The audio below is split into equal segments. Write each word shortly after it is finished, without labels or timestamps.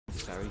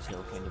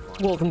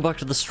Welcome back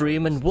to the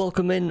stream and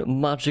welcome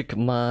in Magic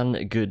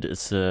Man. Good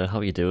sir,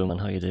 how you doing man?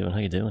 How you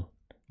doing?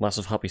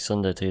 Massive happy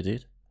Sunday to you,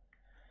 dude.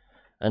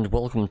 And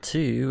welcome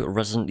to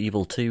Resident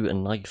Evil 2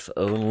 and Knife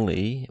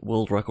Only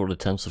World Record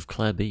Attempts of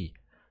Claire B.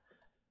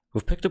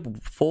 We've picked up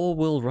 4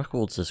 world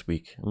records this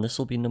week and this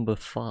will be number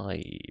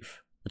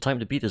 5. The time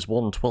to beat is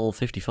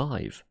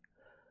 1:12:55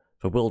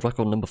 for world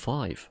record number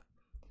 5.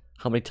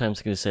 How many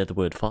times can you say the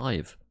word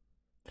 5?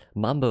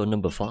 Mambo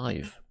number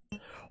 5.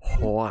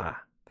 Hua.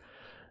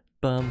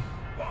 Bum,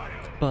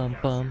 bum,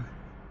 bum.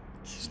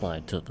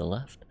 Slide to the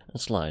left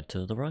and slide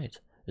to the right.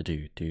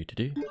 Do, do, do,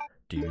 do,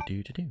 do,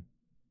 do, do, do.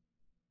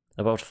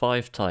 About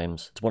 5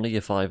 times. It's one of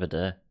your 5 a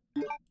day.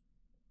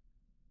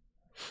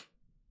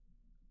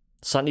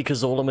 Sandy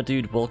Cazzola, my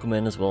dude, welcome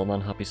in as well,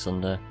 man. Happy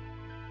Sunday.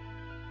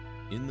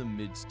 In the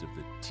midst of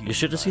the you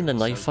should have seen the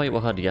knife fight we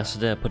had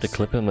yesterday. I put a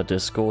clip in my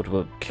Discord.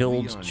 We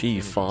killed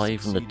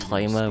G5 and the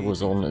timer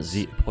was on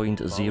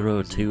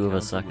 0.02 of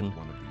a second.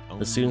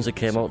 As soon as it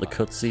came out the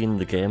cutscene,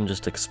 the game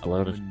just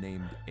exploded.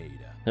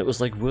 It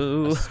was like,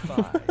 whoa.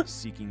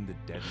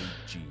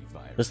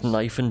 This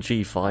knife and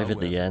G5 at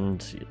the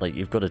end, like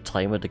you've got a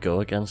timer to go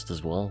against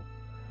as well.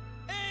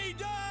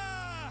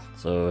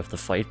 So if the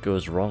fight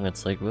goes wrong,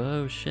 it's like,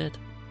 whoa, shit.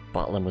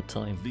 Battling with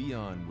time.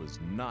 Leon was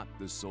not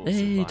the sole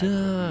survivor of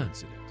the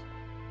incident.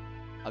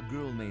 A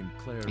girl named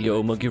Claire.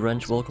 Yo, Muggy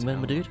Wrench, welcome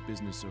in, my dude.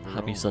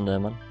 Happy Sunday,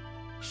 man.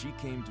 She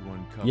came to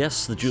uncover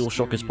yes, the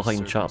DualShock is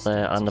behind chat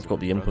there, and I've got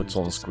the inputs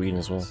on screen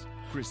as well.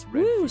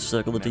 Woo!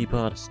 Circle the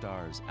D-pad.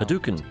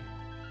 Hadouken.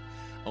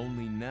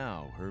 Only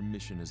now her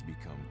mission has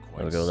become quite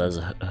there we go, there's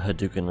a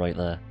Hadouken right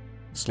there.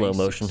 Slow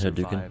motion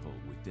Hadouken.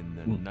 Within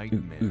the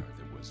nightmare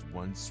that was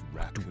once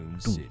Raccoon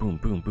City. Boom,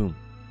 boom, boom.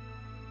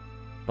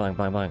 Bang,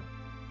 bang, bang.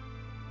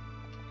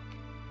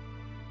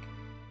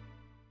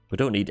 We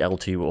don't need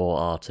L2 or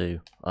R2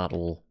 at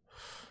all.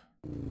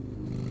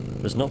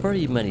 There's not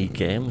very many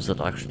games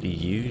that actually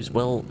use...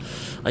 Well,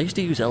 I used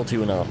to use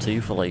L2 and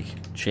R2 for, like,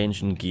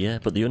 changing gear,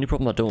 but the only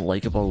problem I don't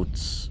like about...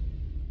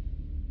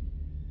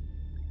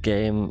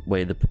 game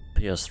where the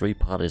PS3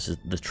 pad is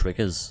the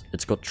triggers.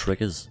 It's got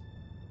triggers.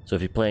 So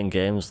if you're playing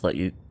games that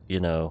you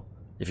know,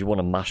 if you want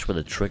to mash with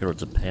a trigger,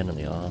 it's a pain in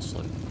the arse.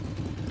 Like.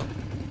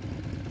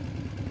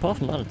 Apart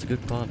from that, it's a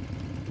good pad.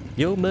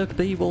 Yo, Merc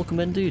B, welcome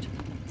in, dude.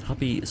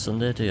 Happy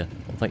Sunday to you,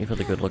 and thank you for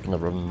the good luck in the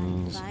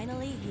runs.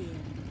 Finally here.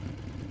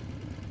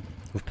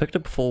 We've picked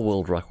up 4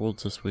 world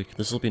records this week.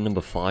 This will be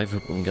number 5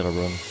 if we can get a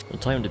run. The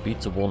time to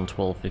beat's a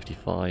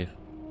 1:12:55.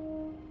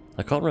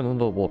 I can't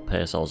remember what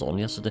pace I was on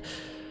yesterday.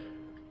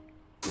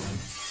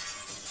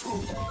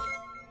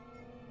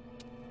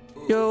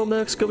 Yo,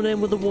 Merc's coming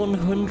in with the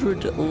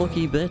 100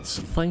 lucky bits.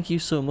 Thank you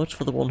so much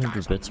for the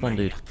 100 bits, man,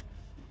 dude.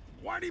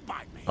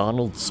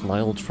 Arnold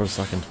smiled for a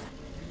second.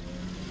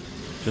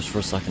 Just for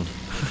a second.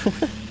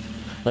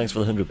 Thanks for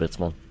the 100 bits,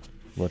 man.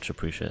 Much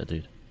appreciated,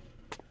 dude.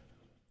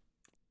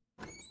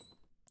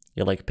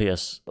 You like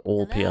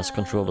all PS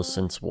controllers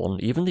since 1.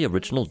 Even the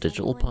original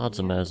digital pad's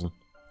amazing.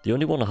 The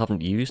only one I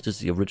haven't used is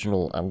the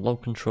original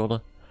analog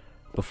controller.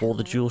 Before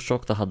the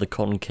DualShock, they had the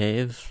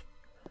concave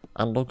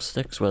analog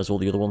sticks, whereas all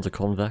the other ones are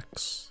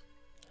convex.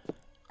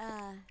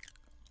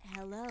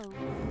 Hello?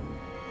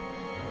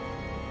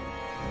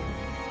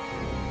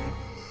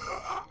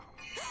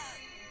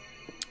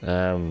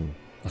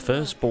 I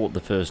first bought the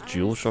first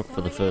DualShock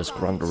for the first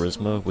Gran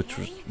Turismo, which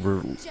was...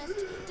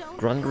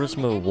 Gran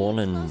Turismo 1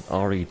 and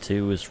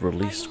RE2 was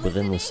released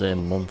within the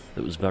same month.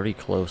 It was very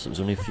close, it was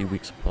only a few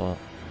weeks apart.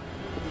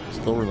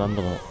 Still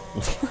remember that.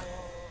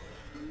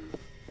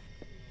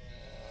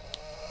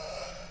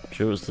 I'm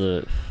sure it was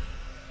the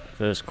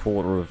first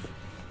quarter of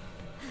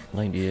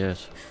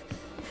 98.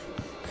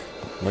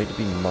 Might have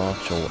been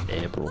March or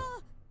April.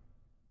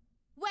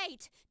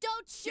 Wait,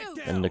 don't shoot.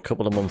 And a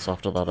couple of months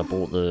after that I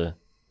bought the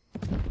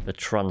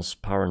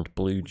transparent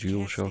blue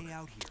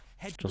DualShock.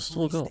 Just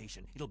still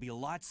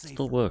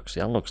works.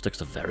 The analog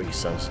sticks are very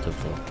sensitive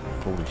though.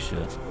 Holy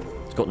shit.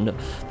 It's got no...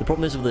 The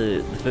problem is with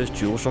the first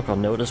DualShock, I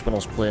noticed when I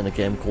was playing a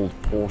game called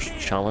Porsche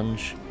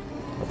Challenge,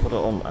 I put it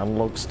on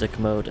analog stick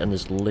mode and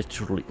there's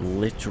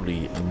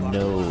literally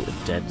no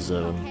dead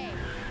zone.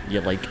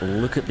 You like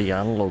look at the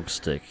analog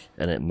stick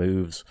and it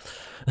moves.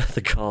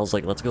 The car's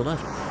like, let's go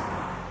left.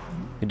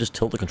 You just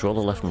tilt the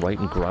controller left and right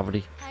in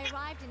gravity.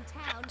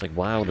 It's like,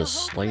 wow, the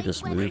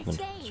slightest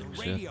movement.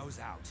 Shit.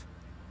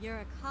 You're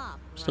a cop.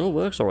 Still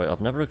works alright. I've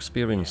never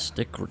experienced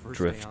stick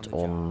drift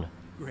on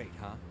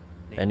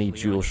any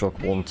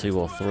DualShock 1, 2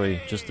 or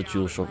 3. Just the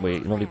DualShock,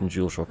 wait, not even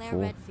DualShock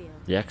 4.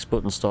 The X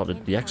button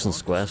started, the X and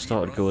square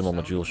started going on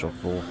the DualShock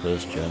 4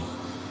 first gen.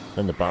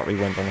 Then the battery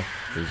went on it.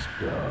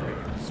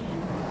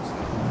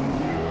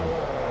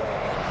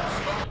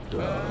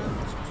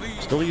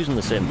 Still using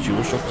the same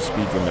DualShock to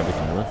speedrun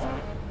everything with.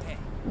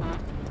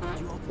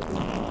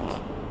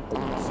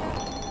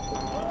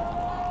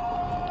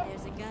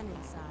 There's a gun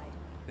inside.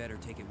 Better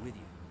take it with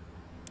you.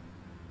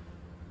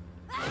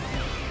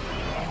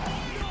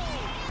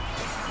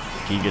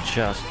 Giga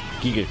Chat,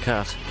 Giga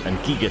Cat, and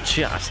Giga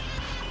Chat.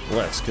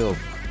 Let's go.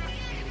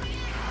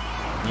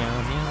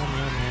 Meow, meow,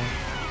 meow, meow.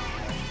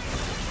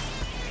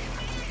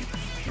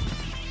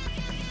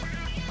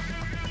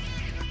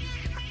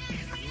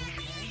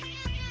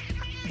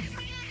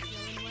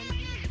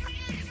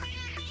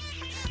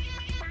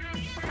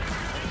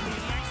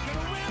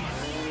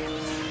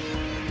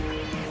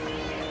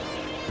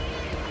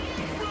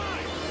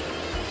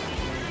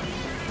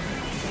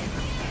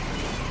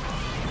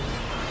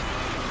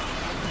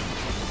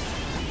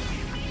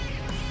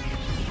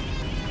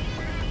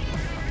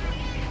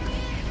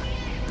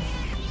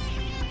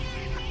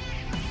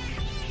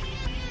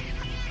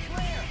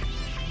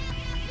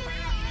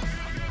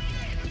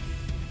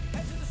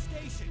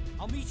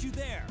 meet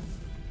you there.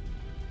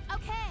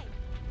 Okay.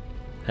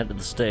 Head to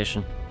the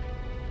station.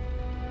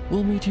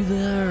 We'll meet you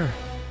there.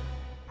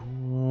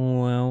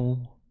 Wow.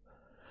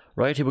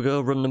 Right, here we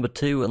go. Run number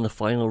 2 and the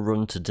final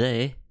run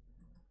today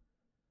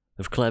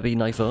of Claire B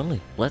Knife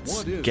Only.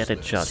 Let's get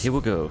it, chat. Here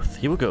we go.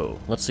 Here we go.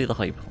 Let's see the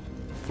hype.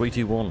 3,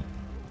 2, 1.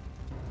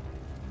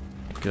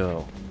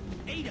 Go.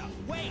 Ada,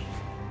 wait!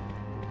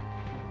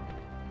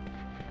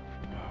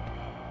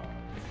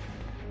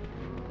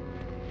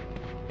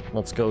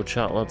 Let's go,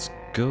 chat. Let's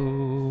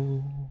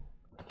go.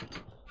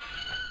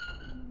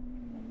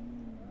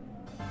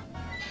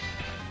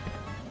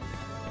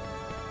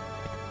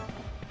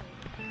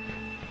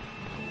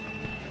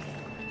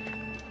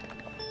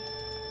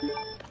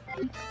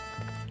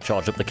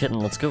 Charge up the kitten,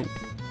 let's go.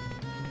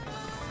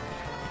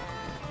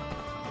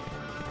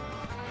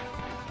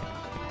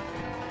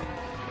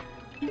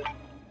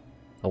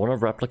 I want to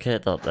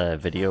replicate that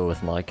video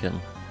with my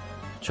kitten.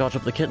 Charge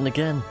up the kitten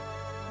again.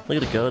 Look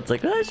at it go, it's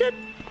like, ah shit!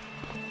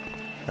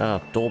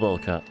 Ah, doorbell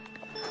cat.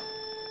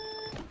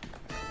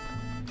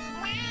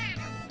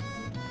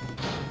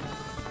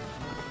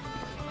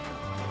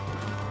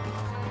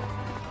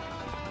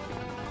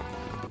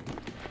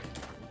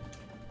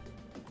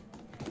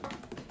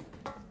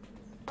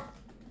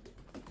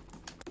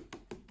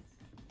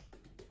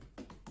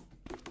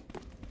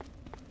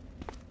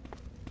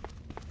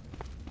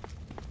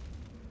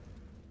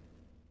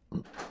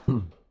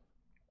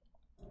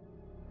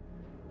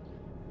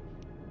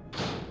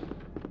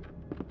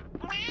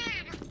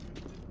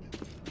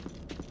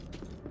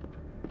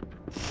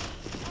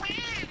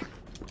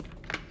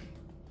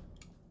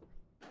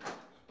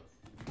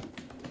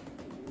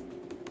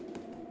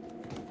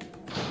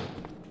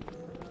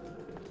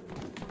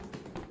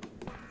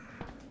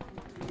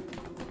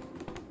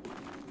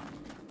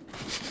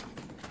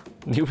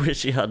 You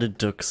wish you had a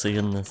duck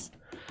seeing this.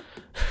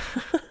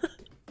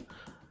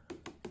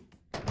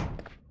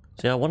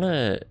 See, I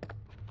wanna...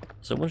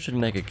 Someone should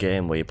make a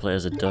game where you play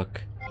as a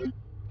duck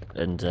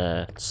and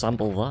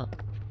sample that.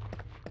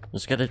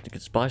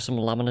 Just buy some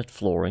laminate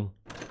flooring,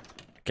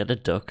 get a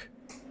duck,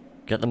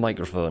 get the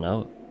microphone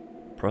out,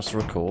 press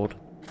record.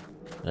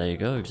 There you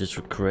go, you've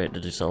just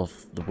created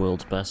yourself the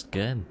world's best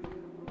game.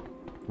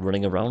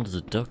 Running around as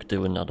a duck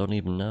doing I don't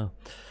even know.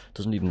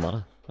 Doesn't even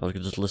matter. I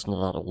could just listen to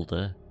that all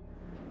day.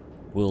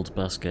 World's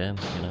best game,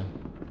 you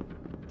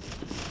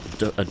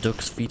know. A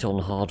duck's feet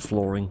on hard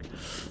flooring.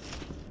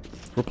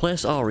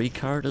 Replace RE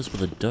characters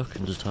with a duck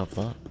and just have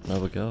that. There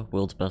we go.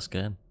 World's best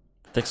game.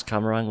 Fixed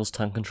camera angles,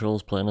 tank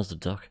controls, playing as the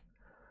duck.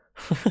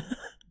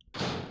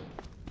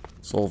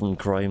 Solving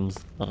crimes.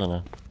 I don't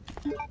know.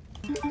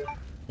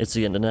 It's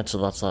the internet, so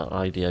that's that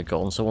idea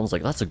gone. Someone's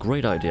like, that's a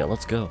great idea,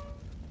 let's go.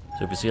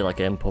 So if you see that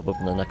game pop up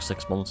in the next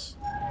 6 months,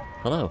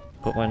 hello,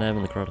 put my name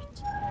in the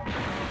credits.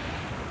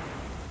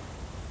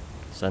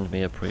 Send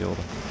me a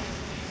pre-order.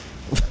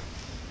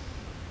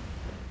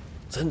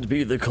 Send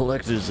me the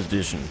collector's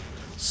edition.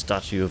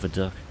 Statue of a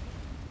duck.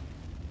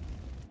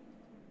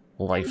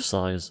 Life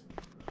size.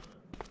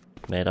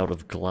 Made out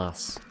of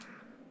glass.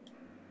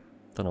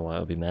 Don't know why it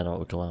would be made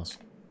out of glass.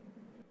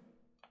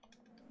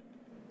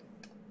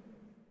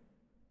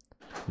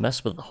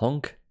 Mess with the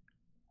honk.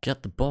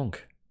 Get the bonk.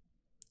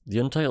 The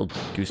Untitled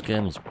Goose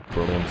Game is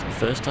brilliant. The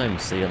first time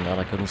seeing that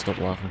I couldn't stop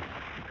laughing.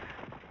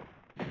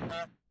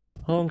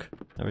 Honk.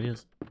 There he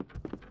is.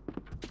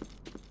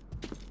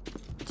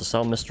 To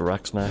sell Mr.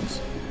 X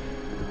Max.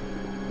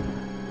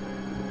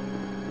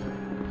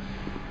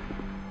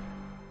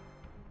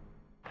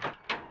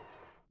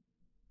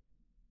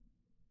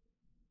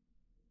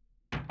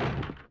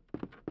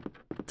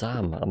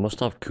 Damn, I must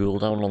have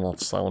cooldown on that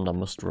sound, I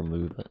must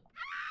remove it.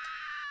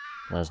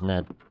 There's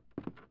Ned.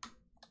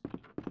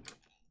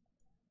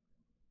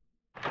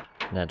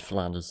 Ned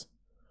Flanders.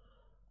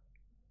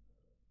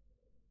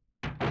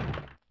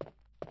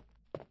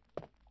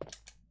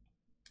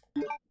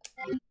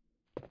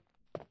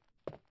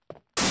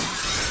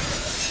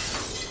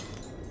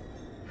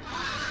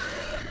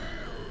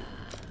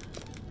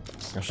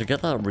 I should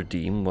get that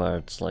redeem where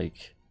it's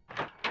like...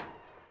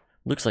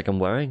 Looks like I'm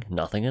wearing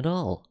nothing at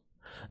all.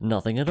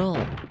 Nothing at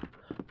all.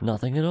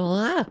 Nothing at all.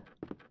 Ah!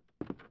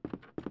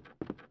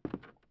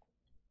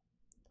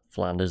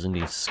 Flanders in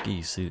his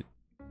ski suit.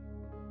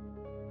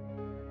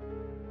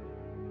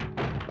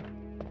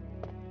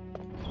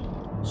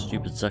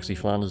 Stupid sexy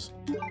Flanders.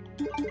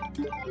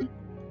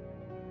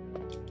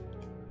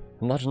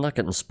 Imagine that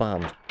getting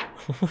spammed.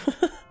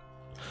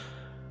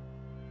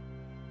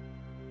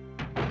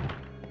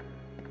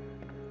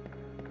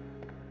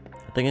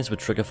 The thing is with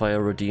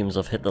Triggerfire redeems,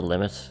 I've hit the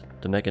limit.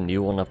 To make a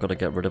new one, I've got to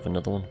get rid of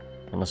another one.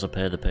 Unless I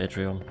pay the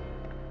Patreon.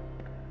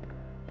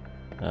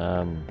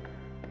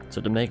 So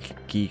to make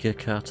Giga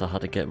Cat, I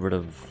had to get rid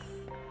of...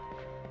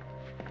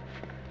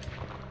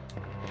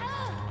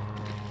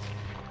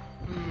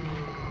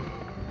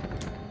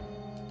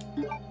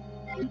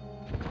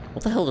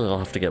 What the hell did I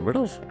have to get rid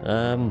of?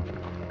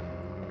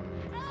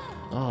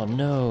 Oh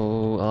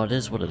no, oh it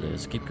is what it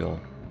is, keep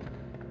going.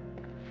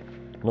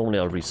 Normally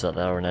I'll reset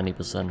there in any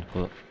percent,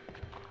 but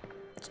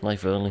it's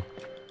knife only.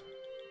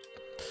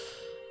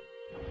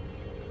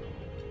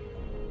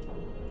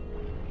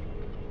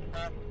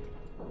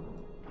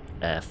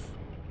 F.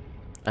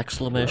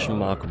 Exclamation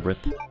mark rip.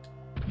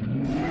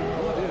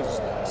 What is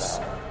this?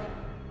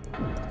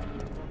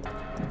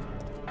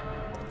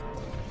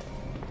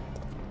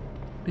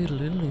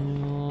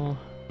 Beedle-diddle-oo.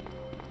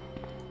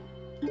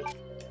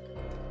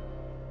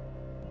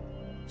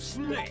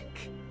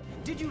 Snake,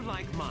 did you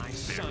like my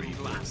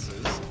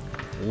sunglasses?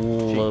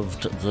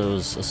 Loved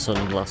those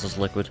sunglasses,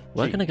 Liquid.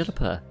 Where can I get a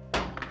pair?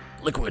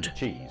 Liquid,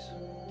 Cheese.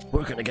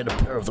 where can I get a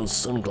pair of those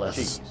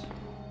sunglasses?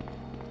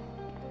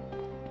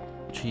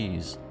 Cheese.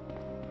 Cheese.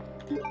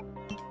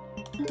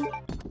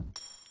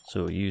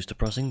 So we're used to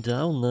pressing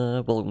down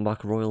there. Welcome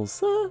back, Royal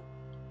Sir.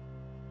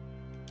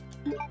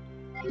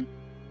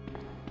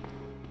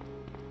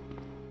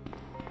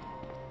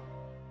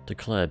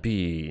 Declare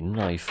B,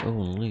 knife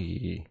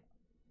only.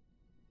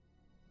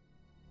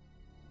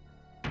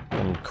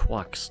 On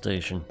Quack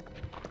Station.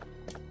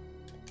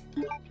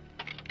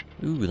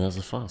 Ooh, there's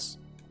a fuss.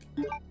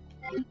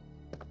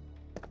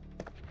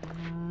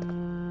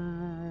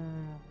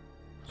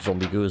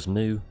 Zombie goes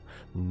moo.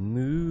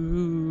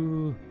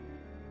 Moo.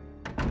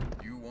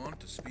 You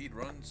want a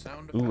speedrun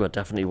sound effect? Ooh, I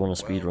definitely want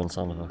a speedrun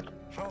sound effect.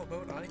 How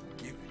about I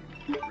give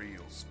you a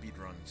real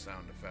speedrun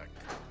sound effect?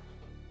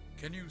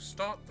 Can you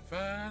start the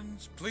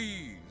fans,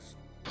 please?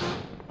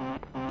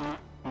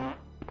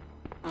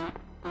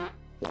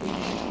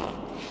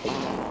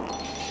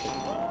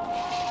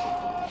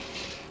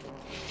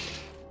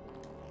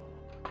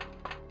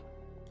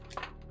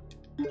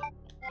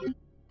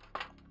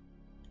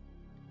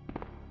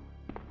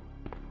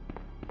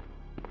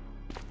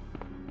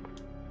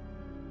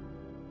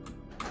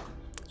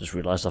 Just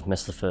realised I've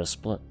missed the first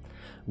split.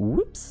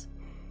 Whoops!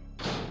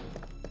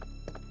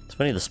 It's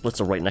funny, the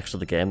splits are right next to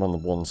the game on the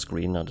one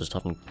screen, I just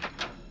haven't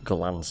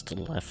glanced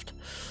left.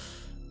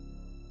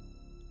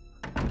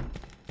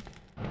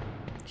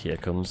 Here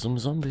comes some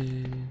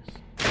zombies.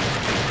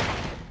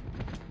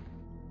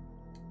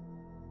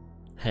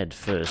 Head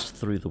first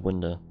through the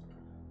window.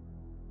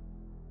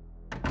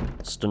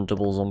 Stun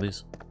double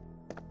zombies.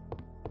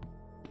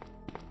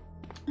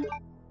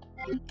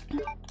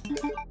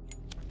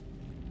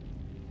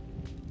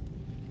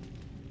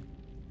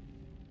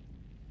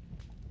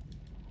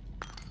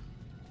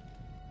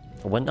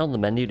 I went down the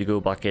menu to go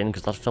back in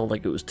because that felt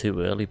like it was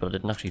too early, but I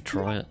didn't actually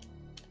try it.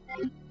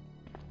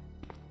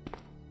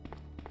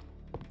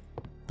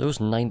 Those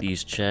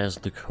 90s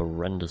chairs look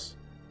horrendous.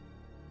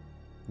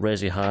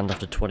 Raise your hand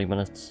after 20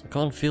 minutes. I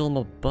can't feel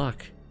my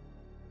back.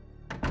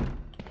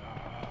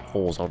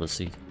 Falls out of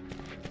seat.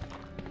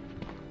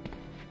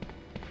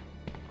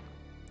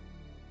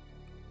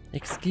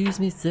 Excuse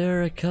me,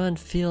 sir, I can't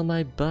feel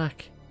my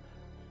back.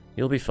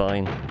 You'll be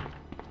fine.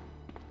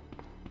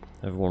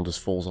 Everyone just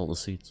falls out of the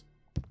seats.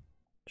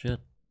 Shit.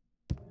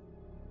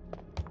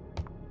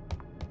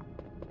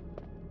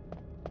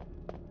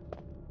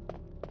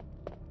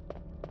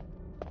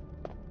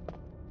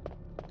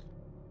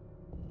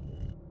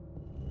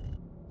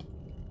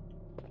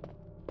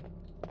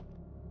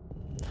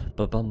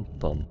 Ba-bum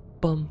bum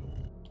bum.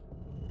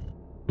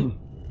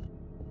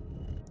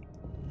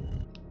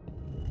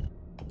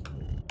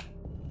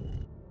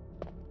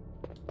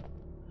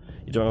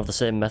 You don't have the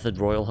same method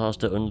Royal has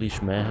to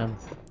unleash mayhem.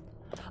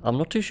 I'm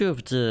not too sure if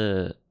it's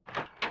a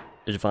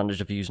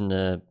advantage of using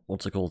a,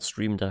 what's it called,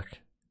 Stream Deck.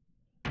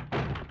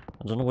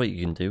 I don't know what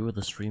you can do with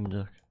a Stream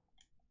Deck.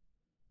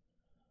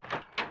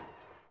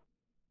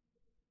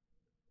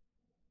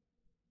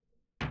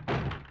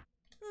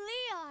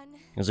 Leon!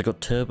 Has it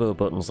got turbo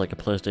buttons like a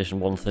PlayStation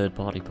 1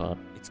 third-party part?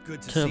 It's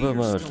good to see Turbo you're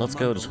mode, still let's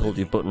go, among just the hold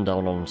your living. button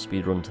down on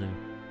Speedrun 2.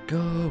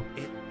 Go!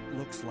 It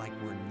looks like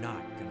we're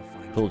not gonna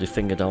find Hold your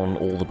finger down on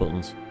all the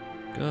buttons.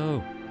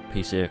 Go!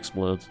 PC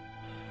explodes.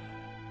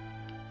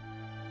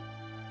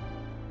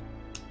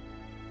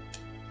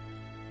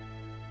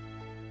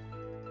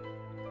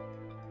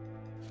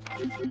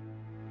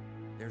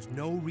 There's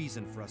no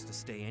reason for us to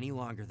stay any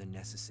longer than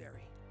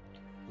necessary.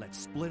 Let's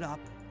split up,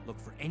 look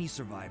for any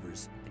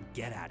survivors, and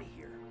get out of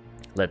here.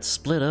 Let's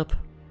split up.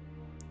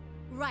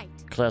 Right.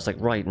 Claire's like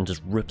right and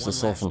just rips One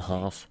herself in last thing.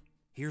 half.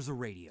 Here's a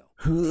radio.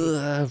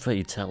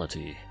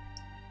 Fatality.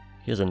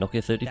 Here's a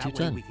Nokia That way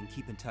 3210. we can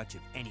keep in touch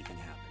if anything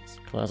happens.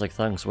 Claire's like,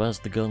 thanks, where's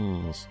the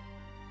guns?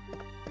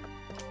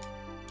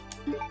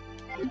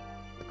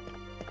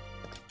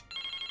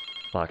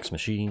 Fax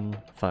machine,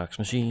 fax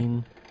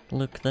machine.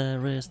 Look,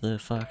 there is the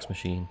fax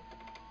machine.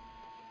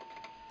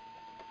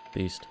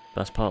 Beast,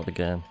 best part of the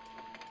game.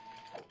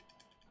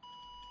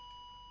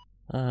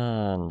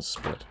 And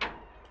split.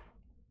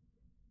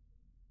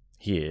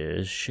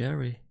 Here's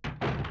Sherry.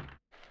 Help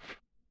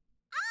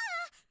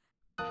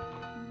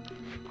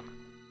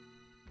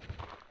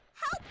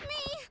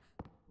me!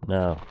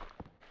 No.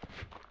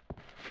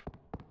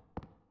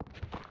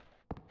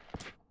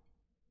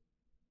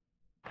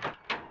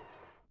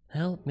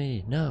 Help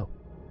me, no.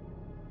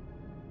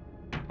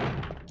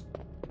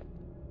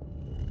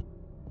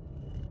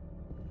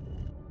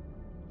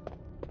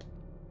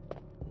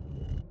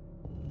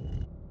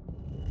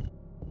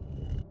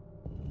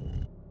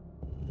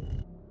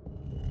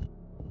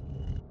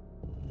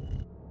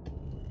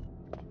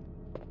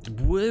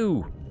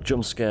 Woo!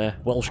 Jump scare,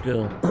 Welsh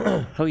girl.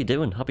 How you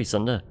doing? Happy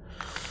Sunday.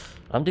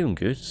 I'm doing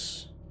good.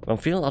 I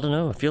don't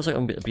know, it feels like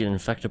I'm being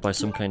infected by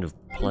some kind of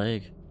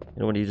plague. You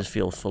know when you just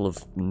feel full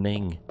of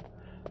ming.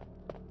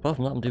 Apart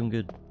from that, I'm doing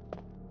good.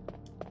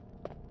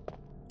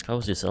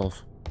 How's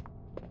yourself?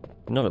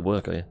 You're not at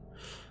work, are you?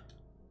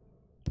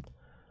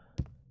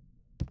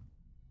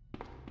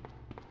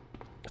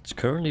 It's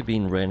currently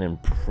been raining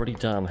pretty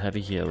damn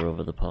heavy here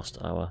over the past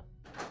hour.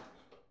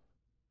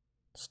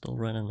 It's still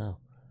raining now.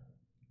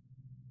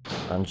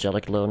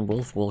 Angelic Lone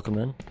Wolf, welcome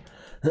in.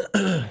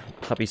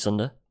 Happy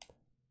Sunday.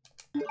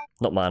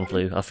 Not man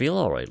flu. I feel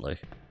alright,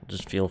 like.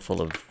 Just feel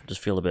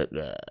a bit...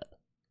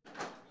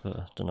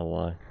 don't know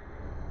why.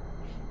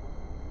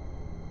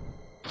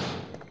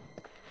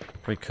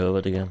 Pretty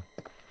COVID again.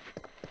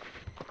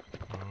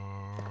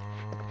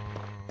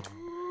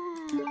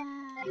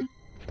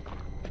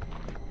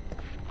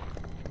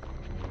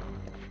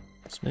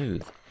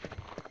 Smooth.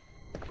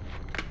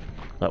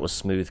 That was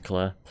smooth,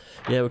 Claire.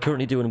 Yeah, we're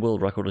currently doing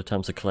world record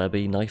attempts at Claire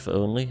B, knife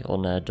only,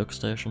 on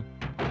Duckstation.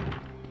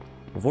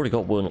 We've already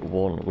got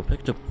one. We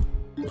picked up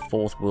the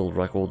 4th world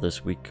record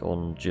this week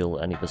on Jill,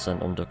 any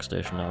percent on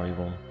Duckstation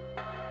RE1.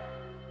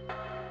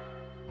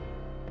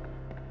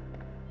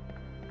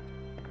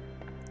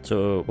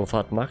 So, we've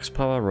had Max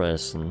Power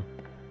Racing,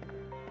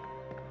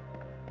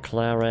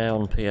 Claire A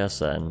on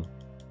PSN,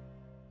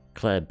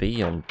 Claire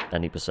B on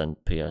any percent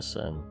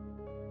PSN,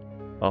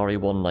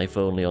 RE1 knife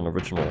only on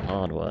original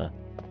hardware.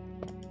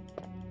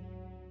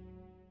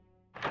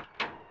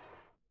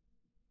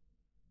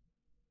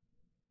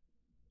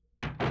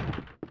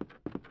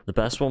 The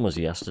best one was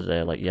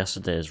yesterday, like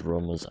yesterday's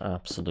run was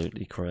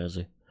absolutely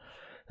crazy.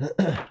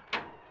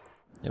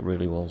 It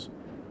really was.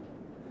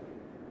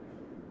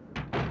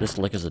 This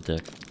licker's a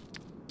dick.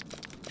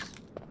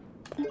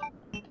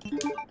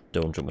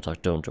 Don't jump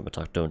attack, don't jump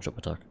attack, don't jump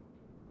attack.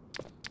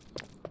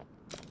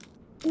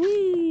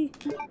 Whee!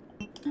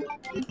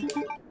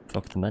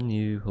 Fuck the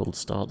menu, hold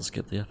start to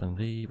skip the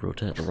FMV,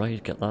 rotate to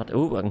right, get that.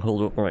 Oh, I can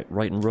hold up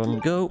right and run,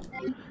 go!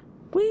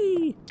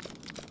 Whee!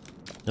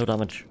 No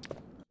damage.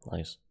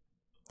 Nice.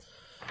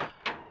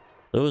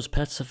 Those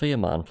pets are for your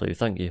man flu,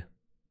 thank you.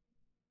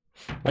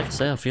 Like I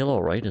say, I feel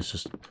alright, it's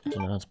just, I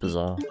don't know, it's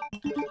bizarre.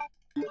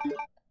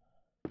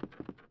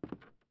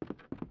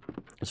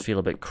 Just feel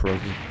a bit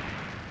croaky.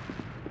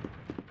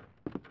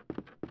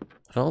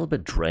 I felt a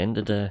bit drained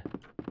today.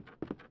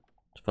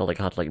 I felt like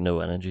I had like no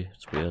energy,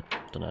 it's weird.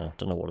 Don't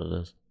know what it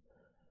is.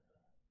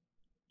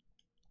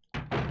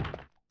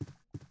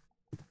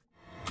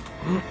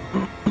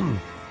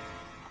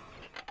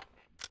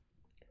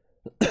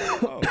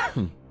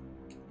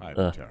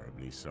 I'm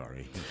terribly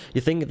sorry.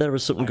 You think there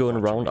is something going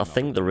around? I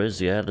think there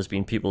is, yeah. There's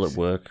been people at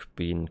work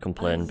being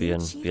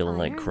feeling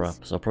like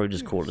crap, so I'll probably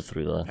just caught it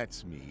through there.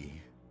 That's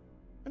me.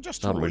 And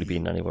just I haven't really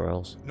been anywhere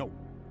else. No,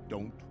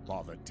 don't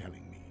bother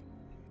telling me.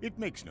 It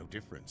makes no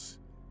difference.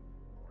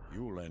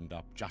 You'll end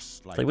up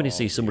just like. It's like when you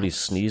see somebody others.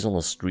 sneeze on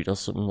the street or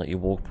something that you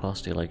walk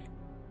past, you're like,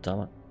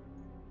 damn it.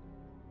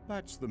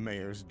 That's the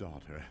mayor's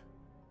daughter.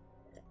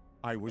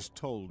 I was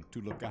told to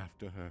look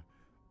after her,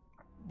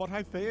 but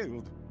I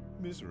failed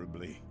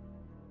miserably.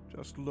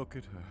 Just look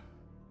at her.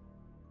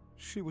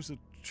 She was a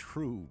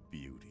true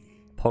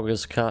beauty.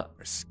 Pogger's cat.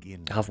 Her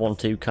skin. I have one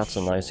too, cats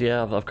are nice.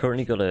 Yeah, I've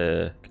currently got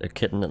a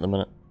kitten at the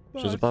minute.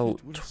 She's about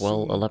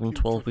 11,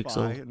 12 weeks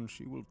old. When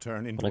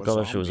I got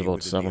her, she was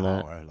about 7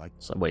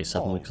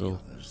 weeks old.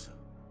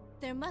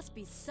 There must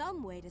be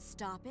some way to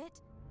stop it.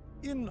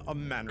 In a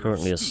manner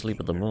Currently of asleep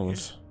at the speaking, there moment.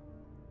 is.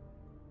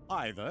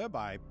 Either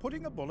by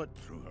putting a bullet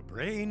through her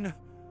brain,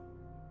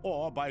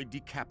 or by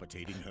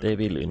decapitating her.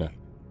 Baby completely.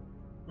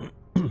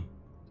 Luna.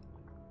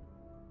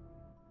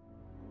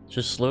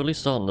 Just slowly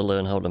starting to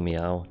learn how to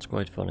meow. It's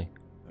quite funny.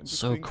 And to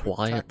So think that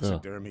quiet though.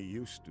 taxidermy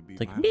used to be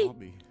Like, my me.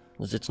 hobby.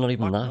 It's not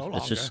even But that. no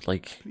It's just longer.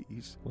 like,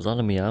 Please, was that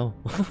a meow?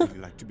 I'd really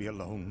like to be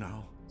alone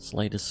now.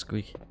 Slightest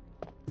squeak.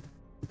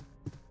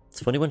 It's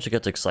funny when she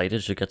gets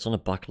excited, she gets on her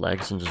back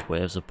legs and just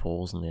waves her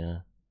paws in the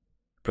air.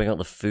 Bring out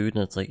the food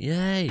and it's like,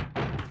 yay!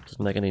 Doesn't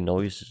make any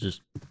noise, she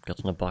just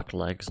gets on her back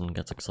legs and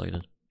gets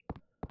excited.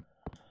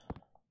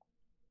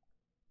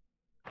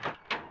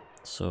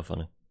 So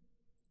funny.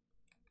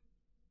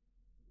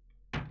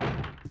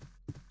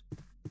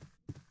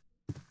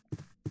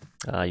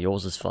 Ah,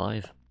 yours is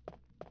 5.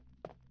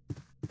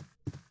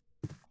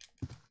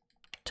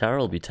 Tara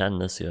will be 10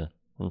 this year,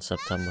 in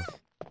September.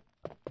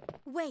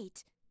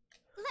 Wait.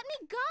 Let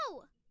me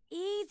go.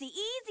 Easy,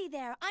 easy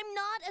there. I'm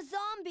not a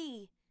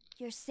zombie.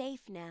 You're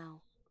safe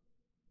now.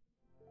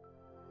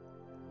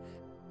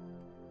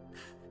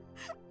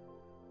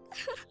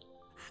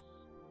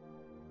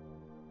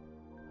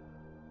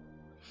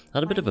 I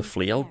had a bit of a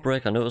flea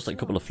outbreak. I noticed like a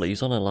couple of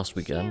fleas on her last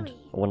weekend,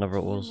 or whenever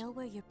it was. Do you know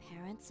where your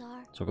parents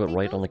are? So I got They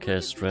right on the both live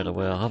case in straight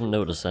away. I haven't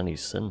noticed any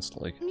since,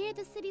 like, near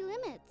the city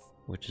limits.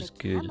 which is The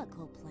good.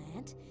 chemical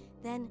plant.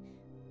 Then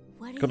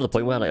what Got to the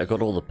point where like I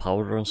got all the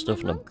powder and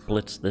stuff, and I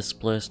blitzed this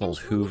place, and I was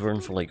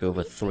hoovering for like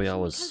over 3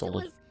 hours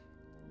solid.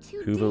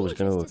 Hoover was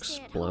going to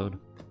explode.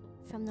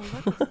 From the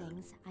look of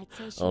things, I'd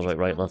say she I was like,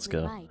 right, let's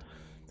probably go. right.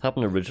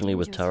 Happened originally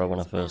with Danger Tara when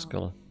I throws first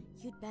got well. her.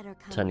 You'd better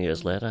come 10 with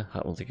years me. later,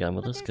 happens again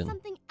with But this there's skin.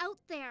 something out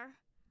there.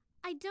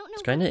 I don't know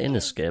It's kind of what it is,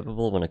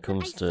 inescapable when it but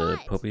comes I to saw it.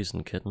 puppies and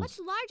Much kittens.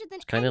 larger than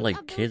It's kind of any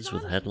like those kids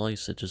with zombies. head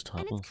lice, it just And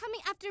happens. it's coming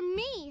after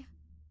me.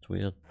 It's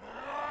weird.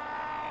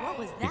 What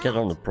was You get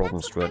on the problem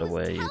That's straight what I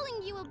was away,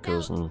 telling you it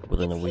goes about. in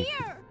within a It's week.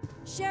 Here.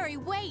 Sherry,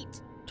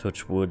 wait.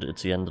 Touch wood,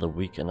 it's the end of the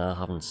week and I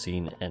haven't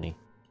seen any.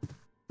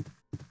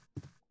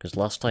 Because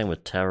last time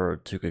with Terror,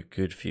 it took a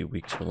good few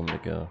weeks for them to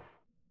go.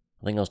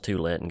 I think I was too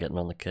late in getting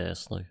on the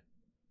case, like.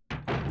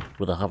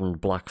 With her having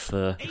black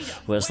fur.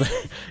 Whereas,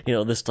 you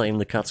know, this time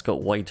the cat's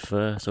got white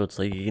fur, so it's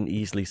like you can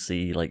easily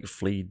see, like,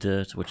 flea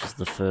dirt, which is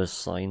the first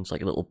signs,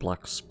 like little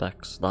black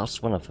specks.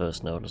 That's when I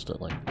first noticed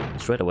it, like.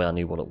 Straight away I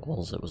knew what it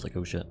was. It was like,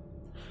 oh shit.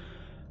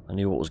 I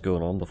knew what was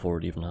going on before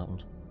it even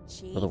happened.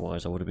 Chief.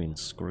 Otherwise, I would have been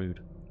screwed.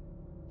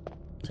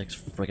 It takes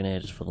friggin'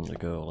 ages for them to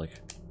go,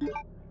 like,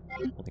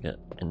 when they get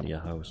into your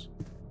house.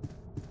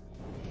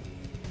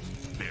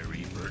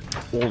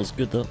 All is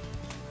good though.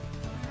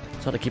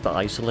 Just had to keep it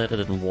isolated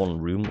in one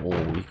room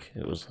all week.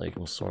 It was like,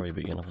 I'm sorry,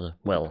 but you're gonna have to,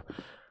 well,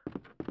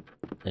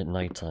 at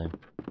night time.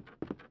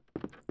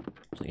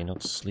 So you're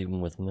not sleeping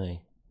with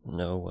me.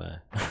 No way.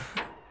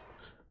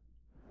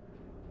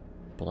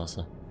 Bless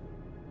her.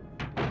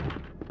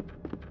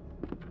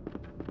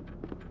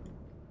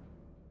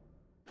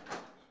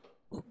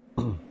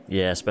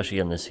 Yeah, especially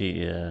in this heat,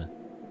 yeah.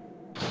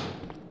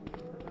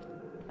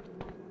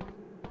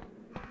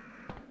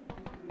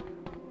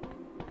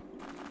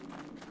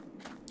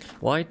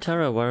 Why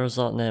Terra? Where is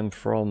that name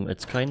from?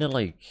 It's kind of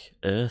like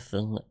Earth,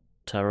 isn't it?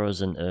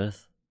 Terra's in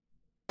Earth.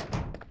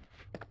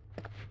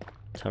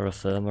 Terra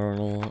firma and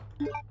all that.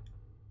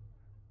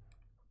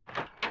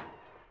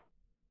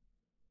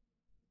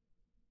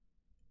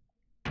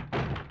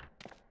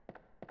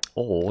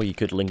 Or you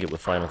could link it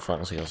with Final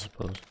Fantasy, I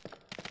suppose.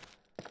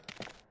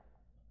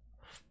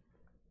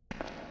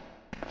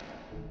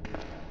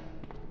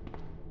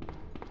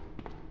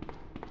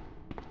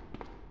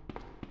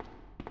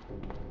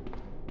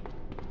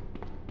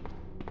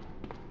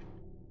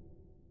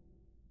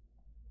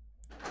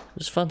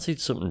 Just fancied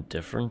something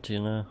different, you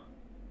know.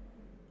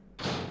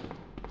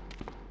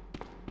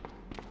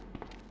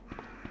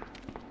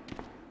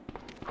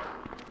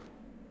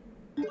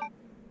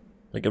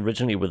 Like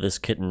originally with this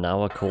kitten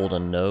now I called her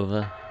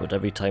Nova, but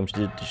every time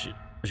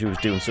she was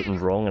doing something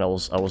wrong and I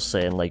was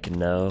saying like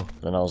no,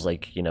 then I was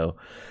like, you know,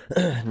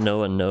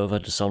 no and Nova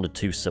just sounded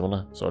too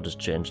similar, so I just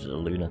changed it to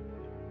Luna.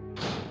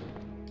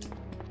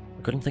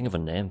 I couldn't think of a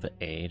name for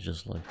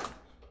ages, like.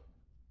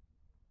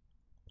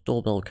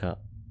 Doorbell cat.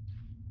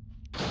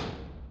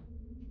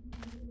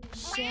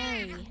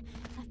 Sherry,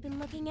 I've been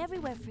looking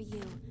everywhere for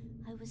you.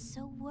 I was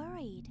so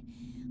worried.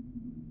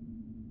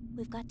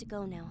 We've got to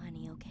go now,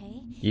 honey,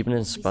 okay? Even in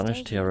If we Spanish,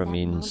 stay here, Tierra that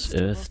means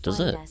monster will Earth, does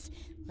find it? us.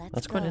 Let's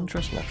That's quite go.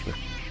 interesting, actually.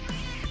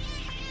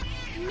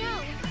 No, I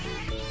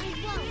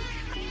won't.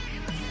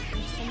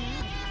 What's the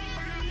matter?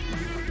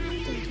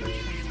 Don't you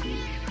trust me?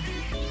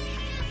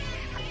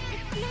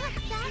 It's not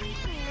that,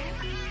 Claire.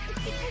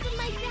 It's because of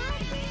my dad.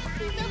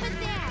 He's over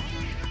there.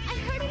 I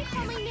heard him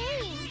call my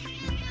name.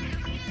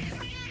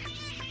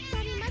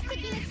 Daddy must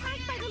have been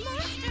attacked by the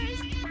monsters.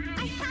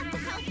 I have to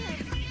help him.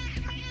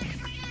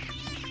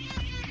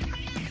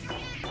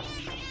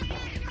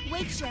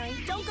 Wait, Sherry.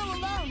 Don't go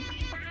alone.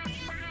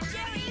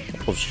 Sherry!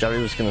 Well,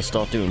 Sherry was gonna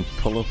start doing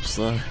pull-ups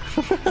there.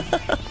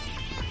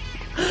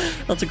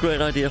 That's a great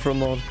idea for a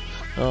mod.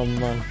 Oh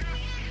man.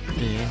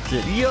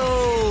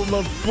 Yo,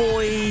 my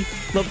boy!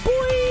 My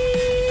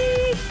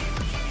boy!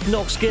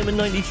 Nox Gamer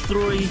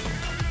 93.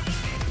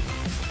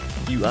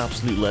 You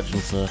absolute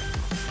legend, sir.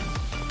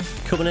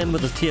 Coming in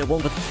with a tier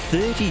 1 for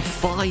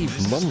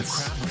 35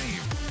 months.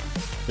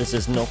 This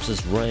is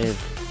Nox's rave.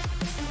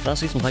 Can I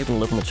see some hype and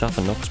love in the chat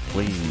for Nox,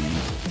 please?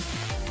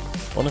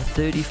 On a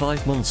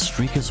 35-month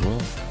streak as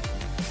well.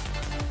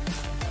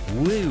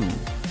 Woo!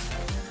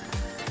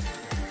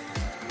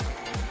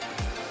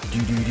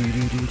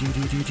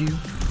 Do.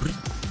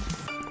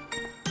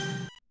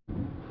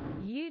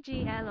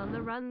 UGL on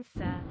the run,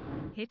 sir.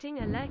 Hitting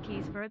alert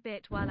keys for a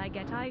bit while I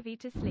get Ivy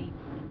to sleep.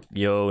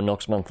 Yo,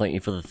 Noxman, thank you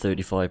for the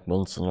 35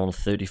 months and on a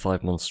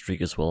 35-month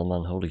streak as well,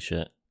 man. Holy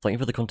shit. Thank you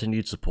for the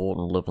continued support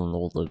and love and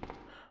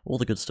all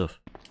the good stuff.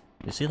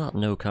 You see that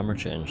no camera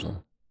change there?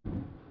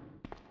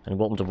 And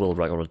welcome to world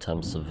record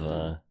attempts of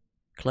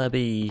Claire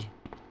B.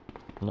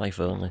 Knife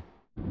only.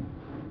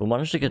 We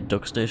managed to get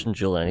Duckstation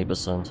Jill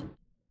 80%.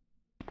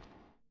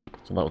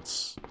 So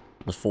that's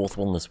the 4th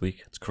one this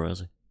week. It's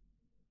crazy.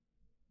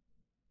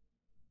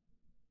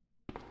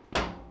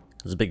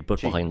 There's a big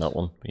butt behind that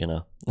one, you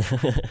know.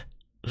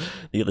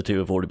 The other two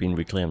have already been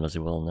reclaimed, as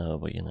you well know,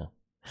 but you know.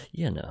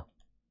 You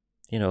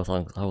know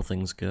how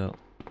things go.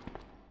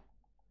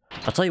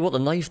 I tell you what, the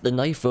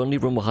knife only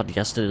run we had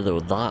yesterday though,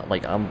 that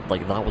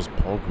that was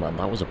Pog, man.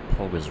 That was a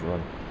Pogger's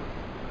run.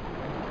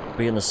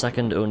 Being the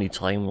second only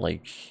time,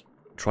 like,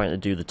 trying to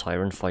do the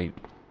Tyrant fight,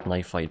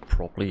 knife fight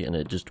properly, and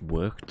it just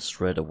worked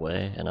straight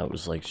away, and I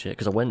was like, shit,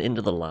 because I went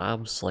into the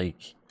labs,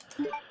 like,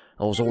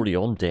 I was already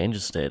on danger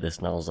status,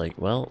 and I was like,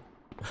 well,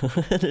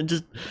 And it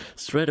just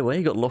straight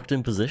away got locked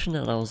in position,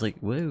 and I was like,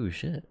 whoa,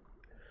 shit.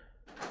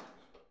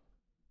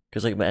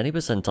 Because like my any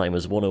percent time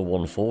was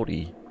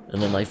 101.40,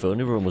 and then knife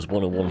only run was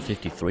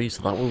 101.53,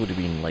 so that would have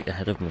been like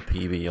ahead of my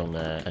PB on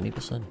any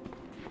percent.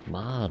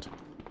 Mad.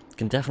 It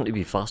can definitely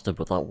be faster,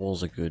 but that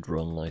was a good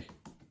run, like.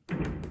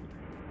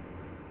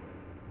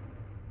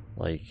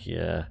 Like,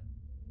 yeah.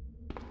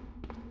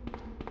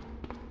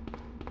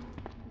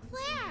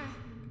 Claire,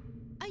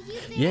 are you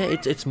there? Yeah,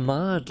 it's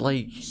mad,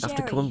 like, after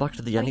Sherry, coming back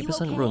to the are any you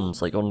percent okay?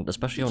 runs, like, on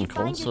especially Did on you find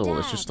your console,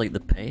 it's dad? just like the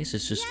pace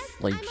is just,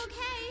 Yes, like, I'm okay.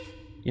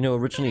 you know,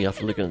 originally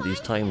after looking at these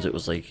times, it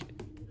was like,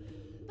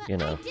 you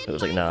know, it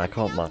was like, nah, I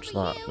can't match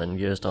that. Then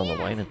years down the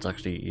line, it's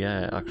actually,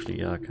 yeah, I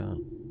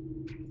can.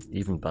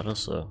 Even better,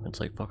 so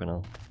it's like, fucking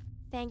hell.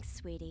 Thanks,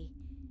 sweetie.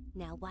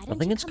 Now, why don't I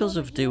think you it's come because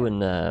over of here?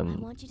 doing, I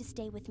want you to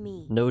stay with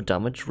me. no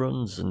damage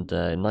runs and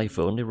knife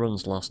only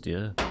runs last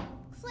year.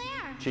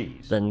 Claire!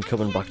 Jeez. Then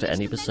coming back to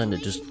any percent,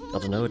 it just, I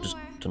don't know, it just,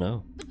 don't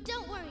know. But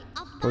don't worry,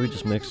 I'll Probably find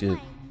just another makes you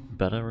way.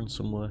 better in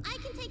some way. I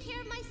can take care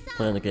of myself.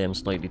 Playing the game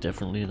slightly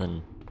differently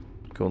than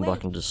going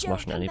back and just Sherry,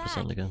 smashing come any back.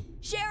 percent again.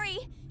 Sherry!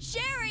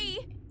 Sherry!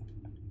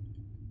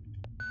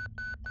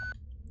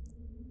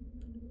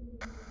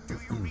 Do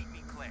you read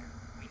me, Claire?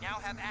 We now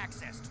have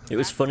access to the It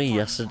was back funny of the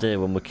yesterday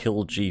when we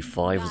killed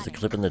G5, there's a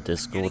clip in the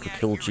Discord, we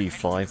killed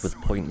G5 with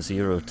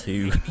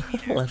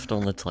 0.02 left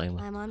on the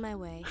timer. I'm on my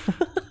way.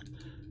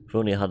 If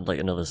only I had like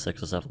another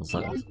 6 or 7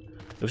 seconds.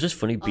 It was just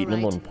funny beating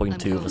him on Alright,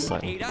 0.2 of a I'm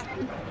second.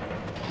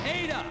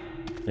 Ada?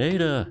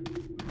 Ada!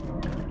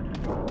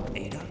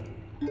 Ada!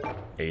 Ada?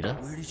 Ada?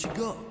 Where did she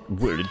go?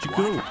 Where did you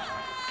go?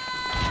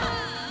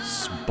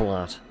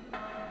 Splat.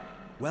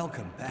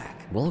 Welcome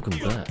back. Welcome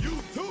back. You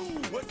too,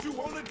 what you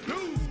wanna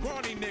do,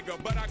 scrawny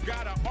nigga? But I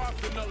got an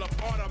arsenal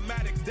of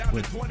automatics down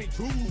to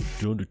 22.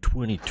 Down to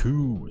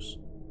 22s.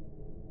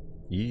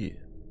 Yeah.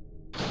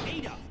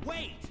 Ada,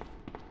 wait!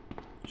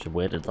 Should've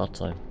waited that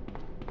time.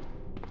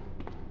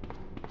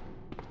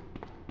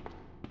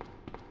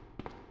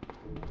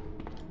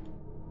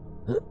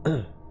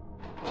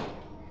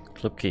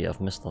 Clip key, I've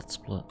missed that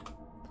split.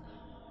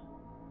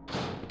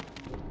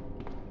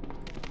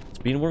 It's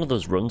been one of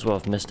those runs where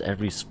I've missed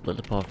every split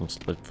apart from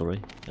split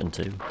 3 and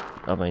 2.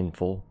 I mean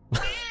 4.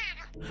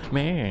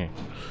 Meh.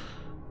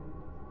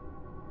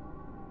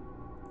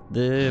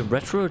 The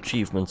retro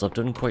achievements, I've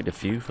done quite a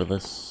few for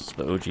this,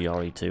 for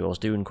OGRE2. I was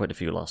doing quite a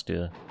few last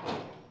year.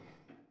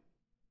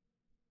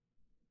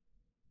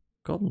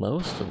 Got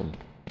most of them.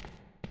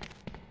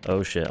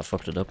 Oh shit, I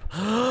fucked it up.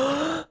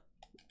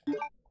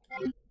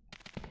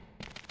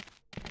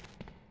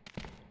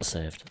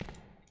 Saved.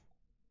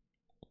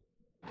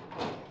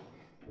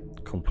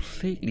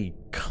 Completely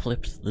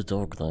clipped the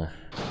dog there.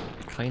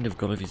 Kind of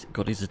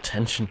got his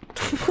attention.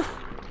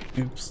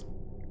 Oops.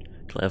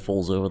 Claire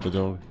falls over the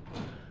dog.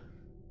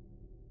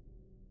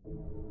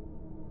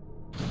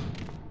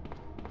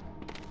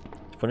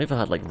 Funny if I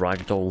had like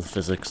ragdoll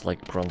physics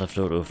like Grand Theft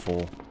Auto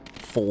 4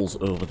 falls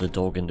over the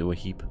dog into a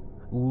heap.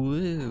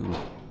 Woo!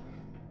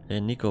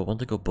 Hey Nico, want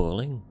to go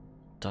bowling?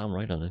 Damn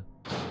right I do.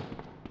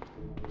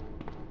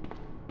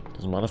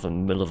 Doesn't matter if I'm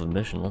in the middle of a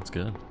mission, let's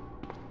go.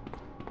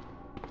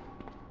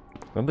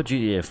 Remember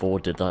GTA 4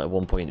 did that at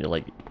one point, you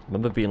like,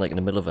 remember being like in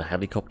the middle of a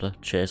helicopter,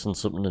 chasing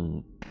something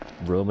and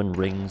roaming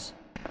rings?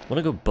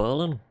 Wanna go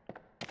bowling?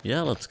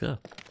 Yeah, let's go.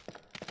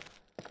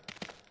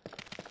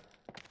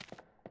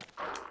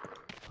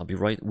 I'll be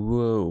right.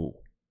 Whoa.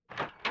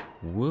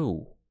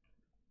 Whoa.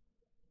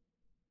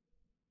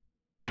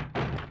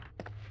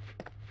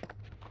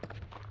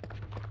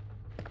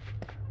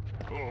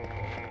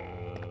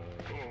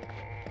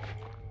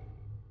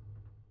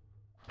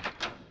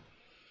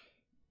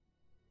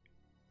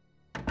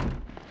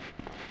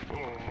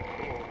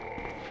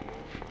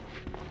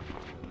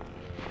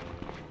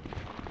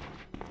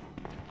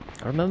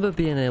 I remember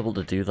being able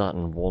to do that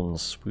in one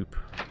swoop.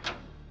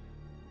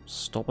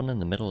 Stopping in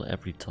the middle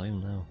every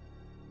time now.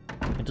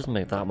 It doesn't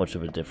make that much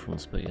of a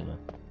difference, but you know.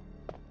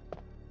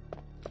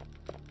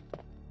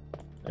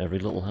 Every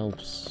little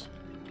helps.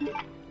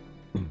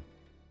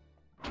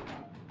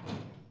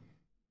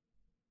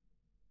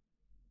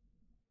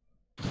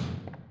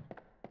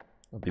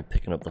 I'll be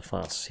picking up the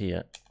fasts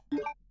here.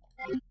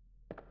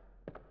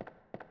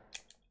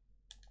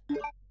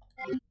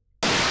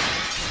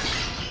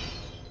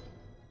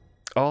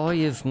 Oh,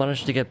 you've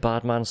managed to get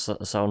Badman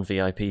Sound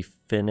VIP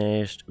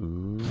finished.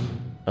 Ooh.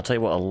 I'll tell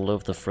you what, I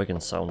love the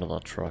friggin' sound of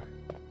that track.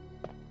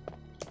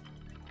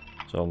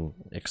 So I'm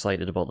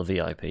excited about the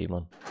VIP,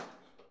 man.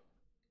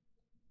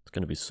 It's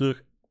gonna be sick.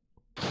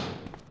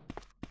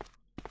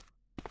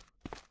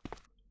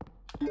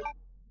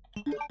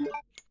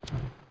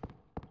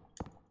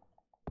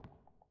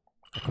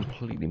 I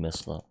completely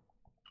missed that.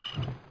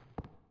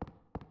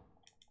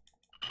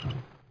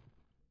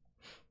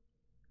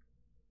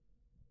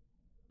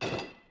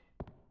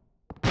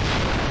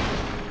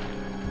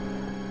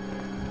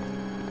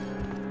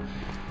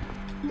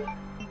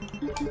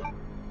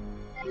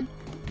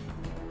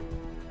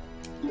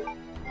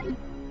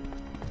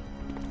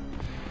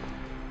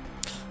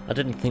 I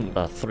didn't think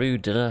that through,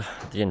 did I?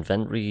 The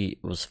inventory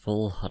was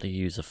full, had to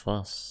use a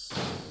fast.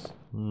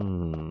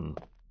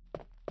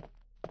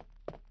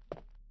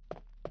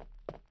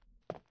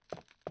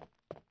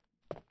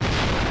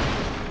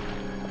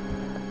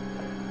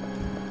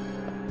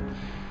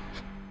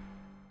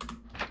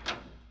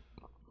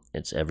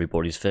 It's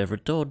everybody's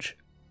favourite dodge.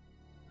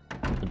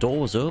 The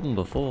door was open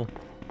before.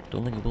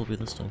 Don't think it will be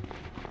this time.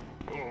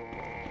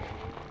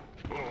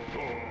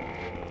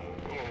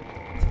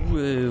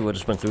 Whoa, I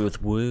just went through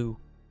with whoa.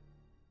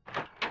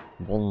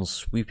 One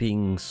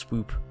sweeping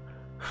swoop.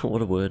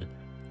 What a word.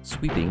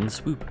 Sweeping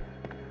swoop.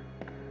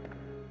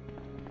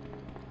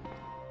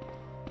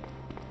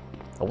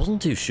 I wasn't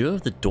too sure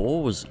if the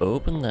door was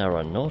open there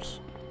or not.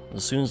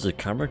 As soon as the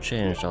camera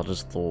changed, I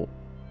just thought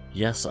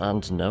yes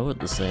and no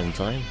at the same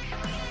time.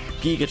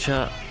 Giga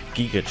chat.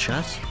 Giga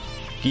chat?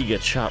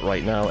 Giga chat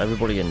right now.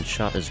 Everybody in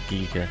chat is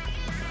Giga.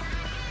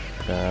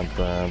 Bam,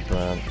 bam,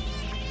 bam.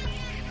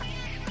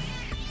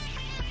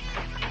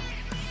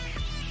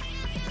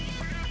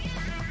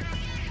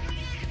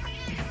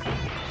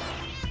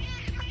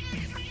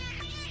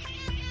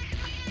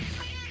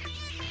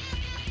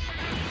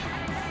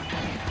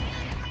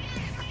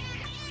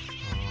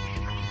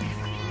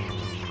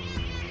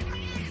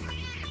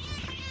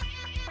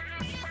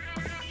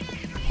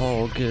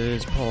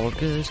 Poggers,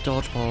 poggers,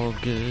 dodge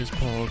poggers,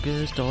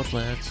 poggers, dodge,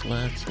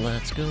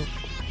 let's go.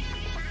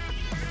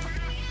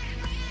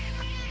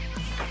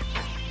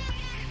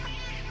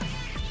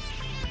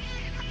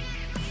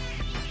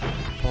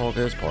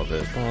 Poggers,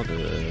 poggers,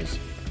 poggers.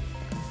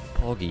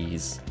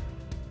 Poggies.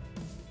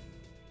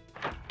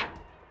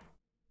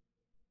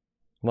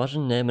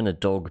 Imagine naming a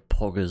dog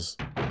Poggers.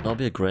 That'd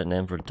be a great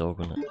name for a dog,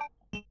 wouldn't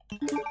it?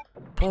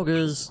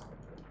 Poggers!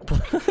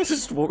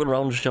 Just walking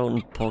around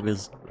shouting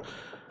Poggers.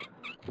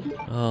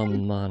 Oh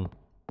man.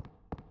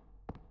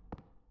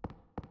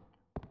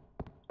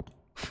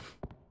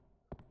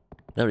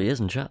 There he is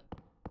in chat.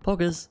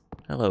 Poggers.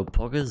 Hello,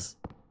 Poggers.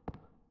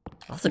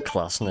 That's a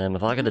class name.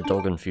 If I get a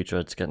dog in future,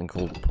 it's getting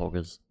called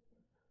Poggers.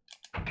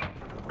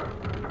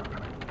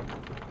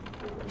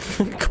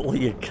 Call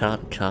your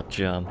cat Cat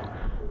Jam.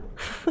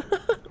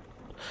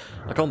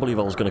 I can't believe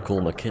I was going to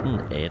call my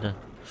kitten Ada.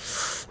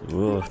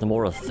 Ugh, the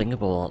more I think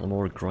about that, the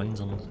more it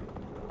grinds on it.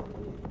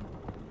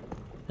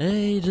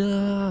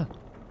 Ada!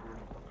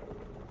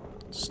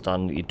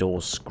 Stand at your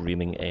door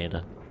screaming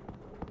Ada.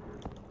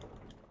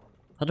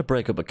 I had to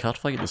break up a cat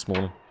fight this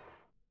morning.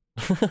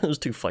 There's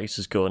two fights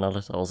just going at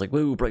it. I was like,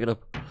 woo, break it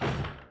up.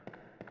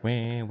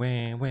 Wah,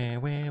 wah, wah,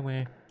 wah,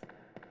 wah.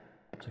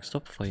 It's like,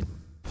 stop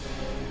fighting.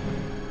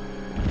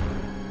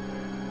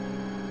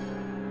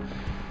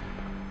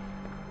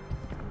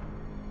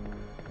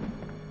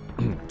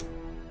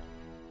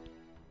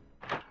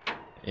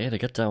 Ada,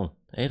 get down.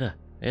 Ada,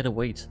 Ada,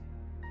 wait.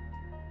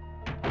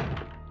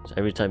 So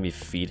every time you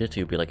feed it,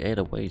 you'll be like,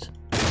 Ada, wait.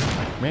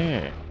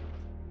 Meh.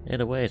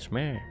 Ada, wait,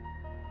 meh.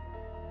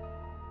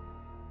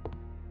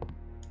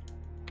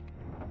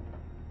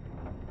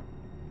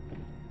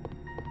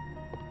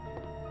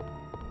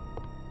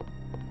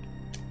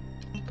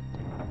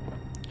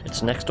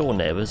 It's next door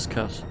neighbour's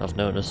cat, I've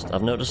noticed.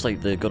 I've noticed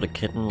like they got a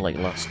kitten like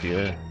last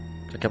year.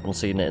 I kept on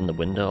seeing it in the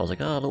window, I was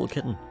like, ah, little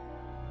kitten.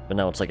 But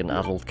now it's like an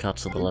adult cat,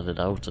 so they let it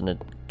out, and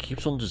it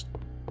keeps on just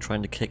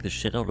trying to kick the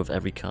shit out of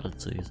every cat it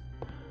sees.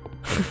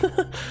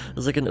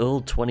 There's like an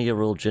old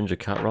 20-year-old ginger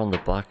cat around the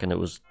back, and it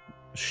was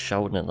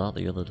shouting at that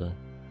the other day.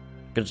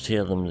 I could just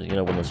hear them, you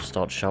know, when they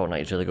start shouting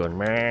at each other, going,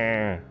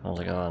 meh. I was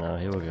like, oh no,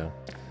 here we go.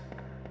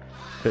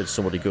 Heard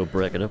somebody go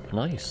break it up.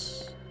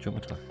 Nice. Jump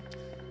attack.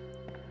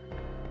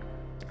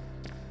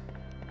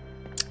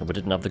 And we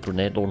didn't have the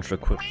grenade launcher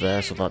equipped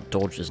there, so that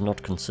dodge is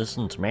not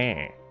consistent.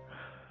 Meh.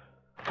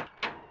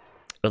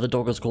 Other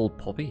dog is called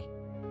Poppy.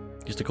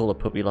 Used to call her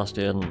Puppy last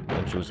year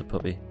when she was a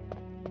puppy.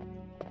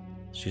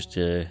 She used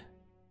to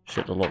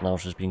shit a lot, now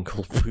she's being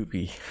called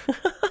Poopy.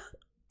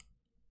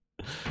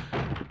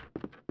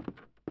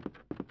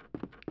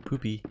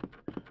 Poopy.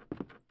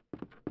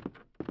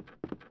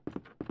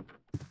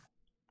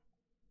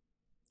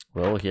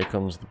 Well, here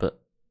comes the bit.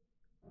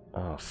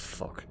 Oh,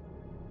 fuck.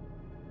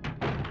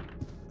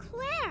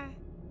 Claire!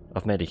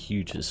 I've made a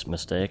huge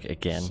mistake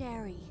again.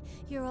 Sherry,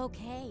 you're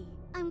okay.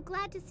 I'm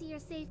glad to see you're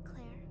safe, Claire.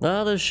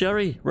 Ah, there's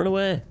Sherry! Run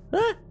away!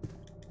 Ah!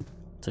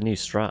 It's a new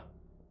strat.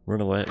 Run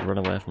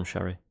away from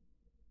Sherry.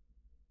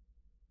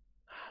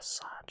 Ah,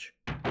 Sarge.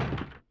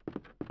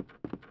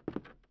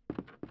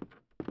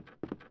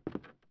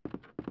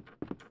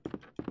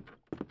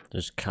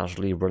 Just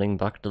casually running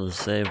back to the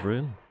save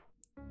room.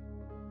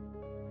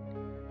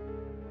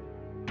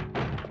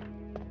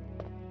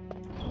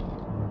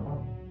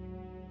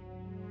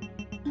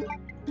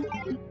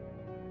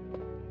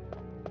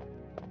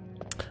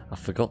 I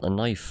forgot the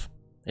knife.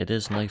 It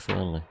is knife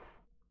only.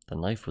 The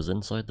knife was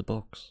inside the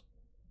box.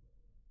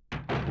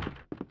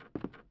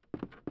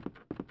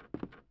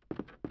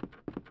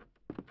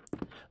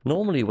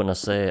 Normally when I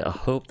say, I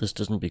hope this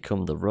doesn't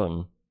become the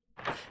run,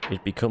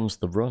 it becomes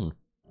the run.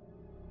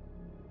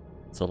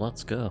 So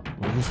let's go.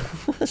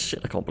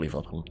 Shit, I can't believe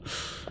that happened.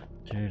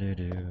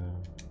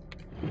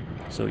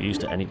 So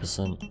used to any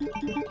percent.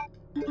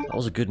 That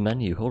was a good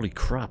menu, holy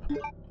crap.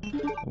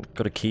 I've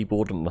got a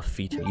keyboard on my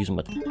feet using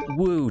my...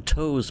 Woo,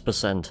 toes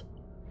percent.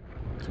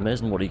 It's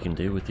amazing what you can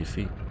do with your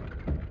feet.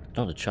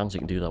 Not a chance you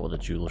can do that with a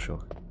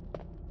DualShock.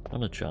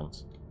 Not a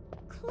chance.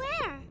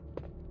 Claire!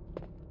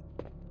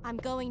 I'm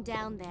going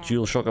down there.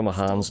 DualShock on my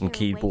Stay hands and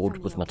here away keyboard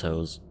from with me, my okay?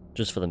 toes.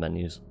 Just for the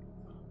menus.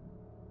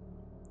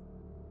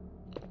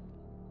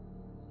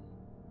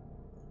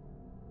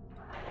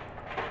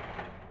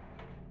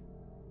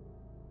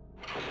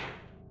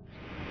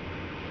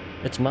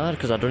 It's mad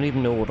because I don't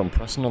even know what I'm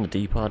pressing on the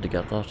D-pad to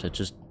get that. It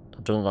just...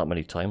 I've done it that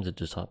many times, it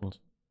just happens.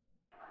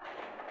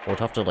 I would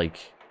have to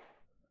like...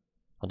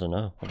 I don't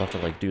know. I'd have to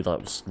like do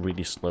that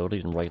really slowly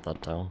and write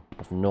that down. I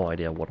have no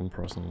idea what I'm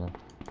pressing now.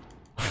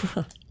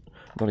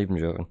 Not even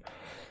joking.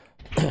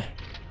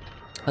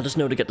 I just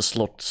know to get the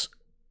slots.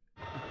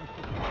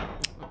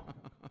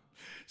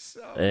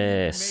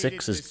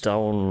 6 is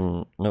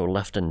down... No,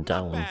 left and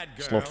down.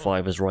 Slot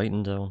 5 is right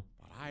and down.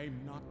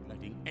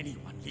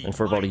 And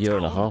for about a year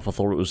and a half, I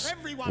thought it was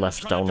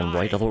left, down, and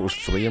right. I thought it was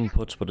 3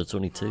 inputs, but it's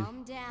only 2.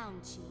 Calm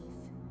down,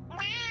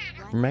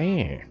 Chief.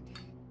 Man.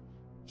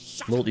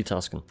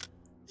 Multitasking.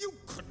 You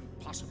couldn't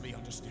possibly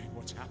understand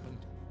what's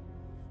happened.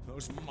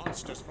 Those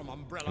monsters from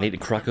Umbrella. I need to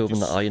crack open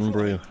the Iron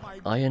Brew.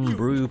 Iron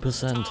Brew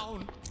percent.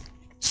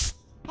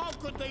 How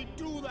could they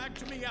do that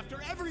to me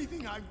after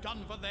everything I've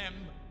done for them?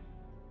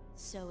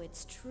 So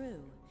it's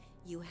true.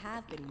 You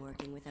have been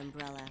working with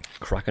Umbrella.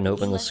 Cracking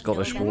open the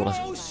Scottish water.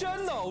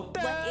 Emotional,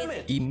 damn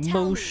it!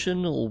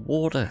 Emotional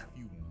water.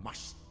 You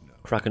must know.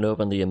 Cracking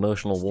open the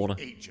emotional water.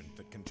 Agent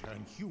that can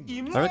turn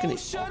human. I reckon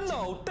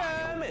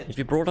if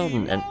you brought out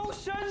an...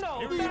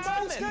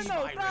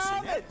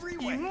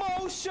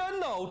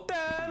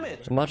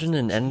 Imagine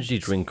an energy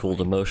drink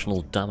called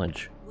Emotional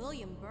Damage.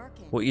 William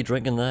Birkin. What are you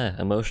drinking there?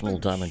 Emotional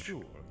Damage.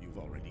 Sure, you've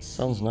already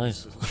Sounds seen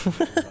nice.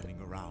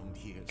 running around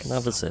here Can I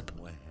have a sip?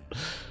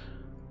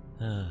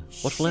 somewhere.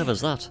 What flavour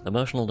is that?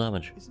 Emotional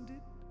Damage. Isn't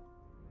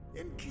it?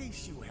 In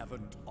case you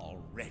haven't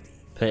already.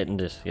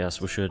 Patent it.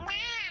 Yes, we should.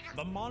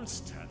 The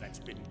monster that's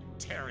been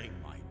tearing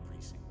my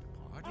precinct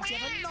apart is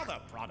yet another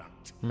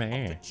product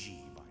Meh. of the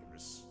G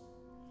virus.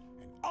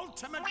 An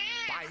ultimate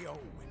bio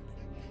weapon.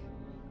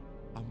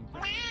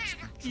 Umbrella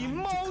must be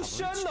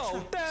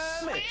emotional,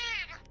 damn it!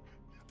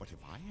 But if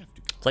I have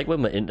to It's like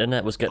when my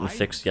internet was getting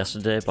fixed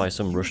yesterday by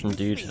some Russian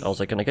dude. I was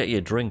like, can I get you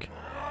a drink? He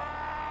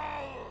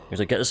was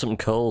like, get us something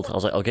cold. I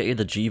was like, I'll get you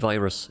the G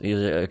virus. He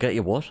was like, I'll get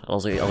you what? I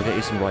was like, I'll get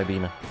you some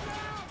Ribena.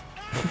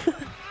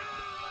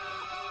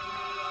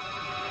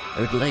 I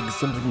would like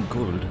something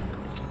good.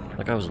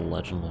 That guy was a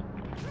legend, though.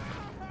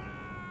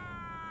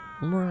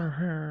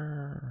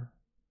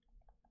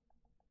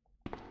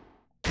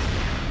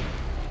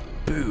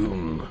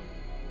 Boom.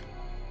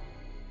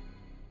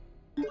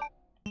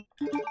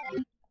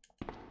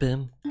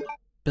 Bim.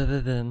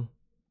 Bim.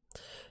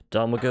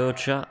 Down we go,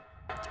 chat.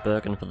 It's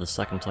Birkin for the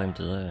second time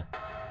today.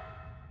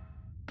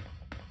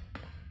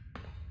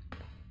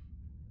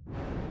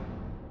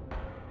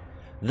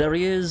 There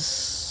he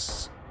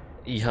is!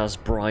 He has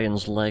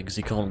Brian's legs,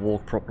 he can't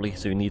walk properly,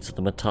 so he needs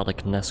the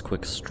metallic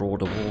Nesquik straw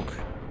to walk.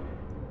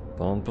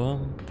 Bum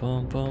bum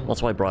bum bum.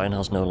 That's why Brian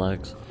has no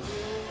legs.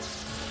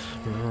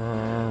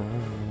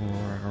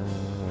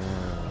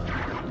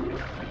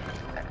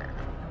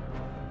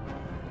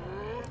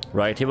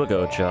 Right, here we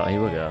go, chat,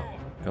 here we go.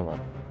 Come on.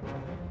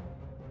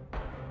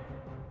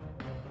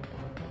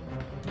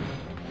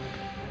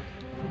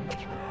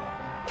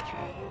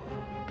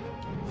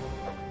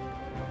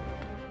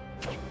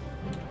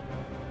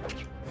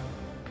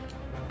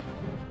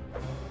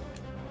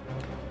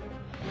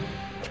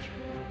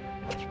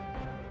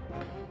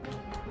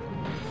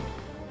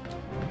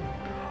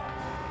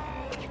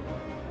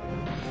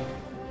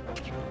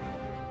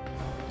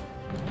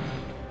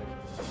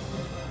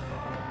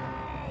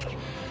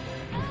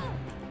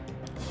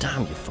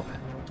 Damn you fucker.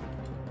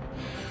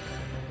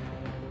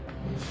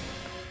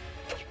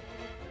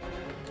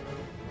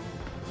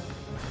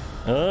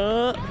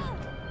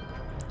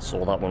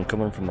 Saw that one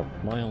coming from a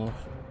mile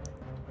off.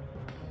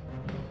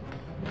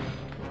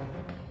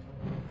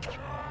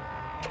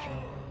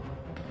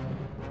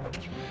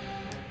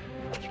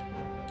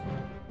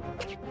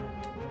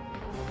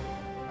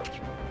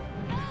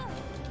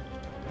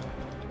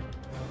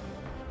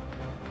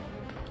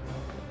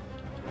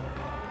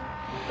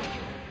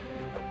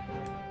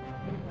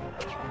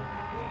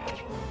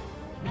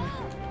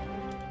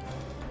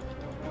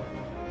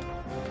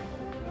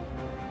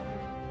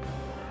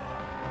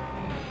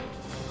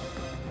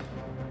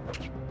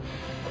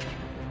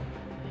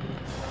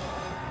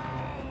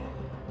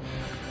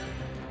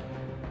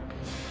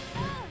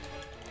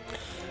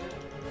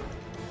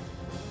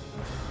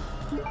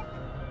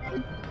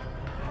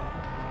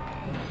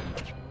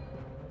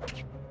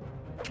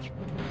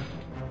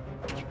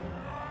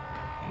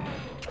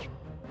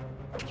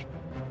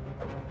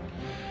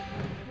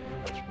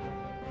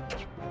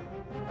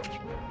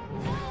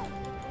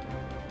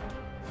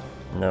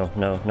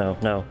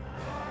 No.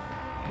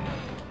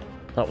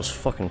 That was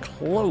fucking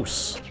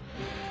close.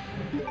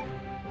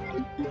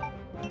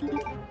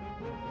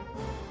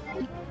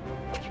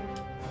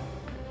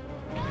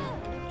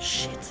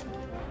 Shit.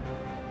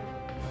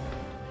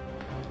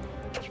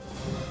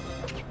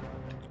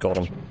 Got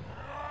him.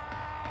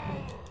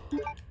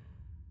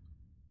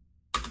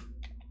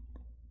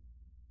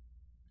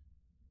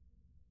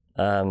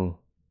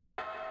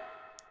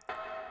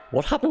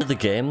 What happened to the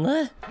game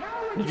there?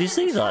 Did you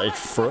see that? It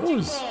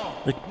froze.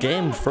 The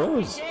game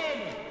froze.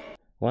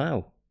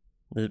 Wow.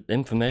 The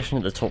information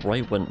at the top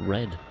right went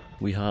red.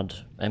 We had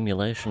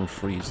emulation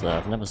freeze there.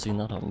 I've never seen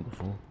that happen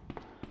before.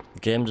 The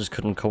game just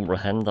couldn't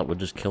comprehend that we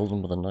just killed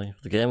him with a knife.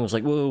 The game was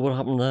like, whoa, what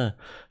happened there?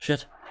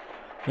 Shit.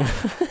 I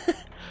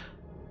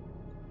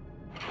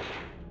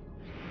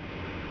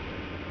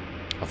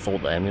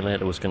thought the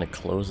emulator was going to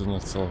close on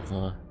itself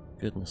there.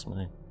 Goodness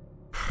me.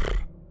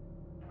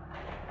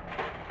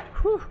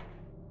 Whew.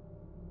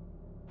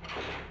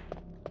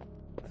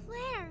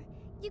 Claire,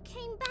 you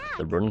came back.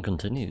 The run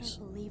continues.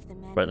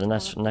 Right, the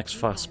next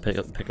fast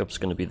pickup's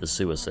going to be the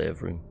sewer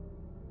save room,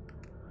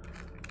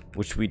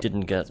 which we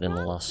didn't get in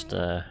the last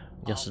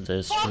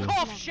yesterday's stream.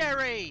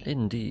 Sherry!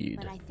 Indeed.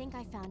 But I think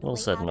I found a Well way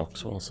said, out of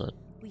Nox. here. Well said.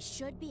 We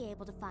should be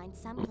able to find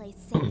someplace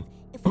safe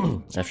if we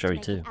can just Sherry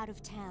make too. it out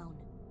of town.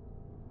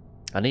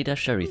 I need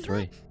Sherry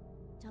 3.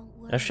 Don't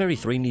worry, Sherry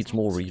 3 I'll needs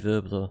more protect you.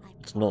 reverb though. I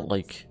It's not promise.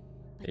 like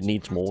But it you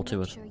needs have more to to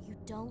make it. sure you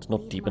don't It's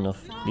not leave deep my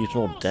enough. side. Needs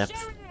more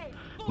depth.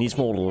 Needs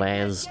more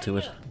layers to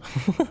it.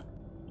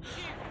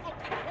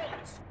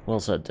 Well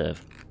said,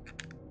 Dave.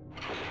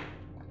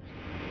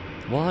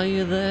 Why are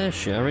you there,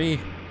 Sherry?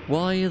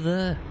 Why are you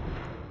there?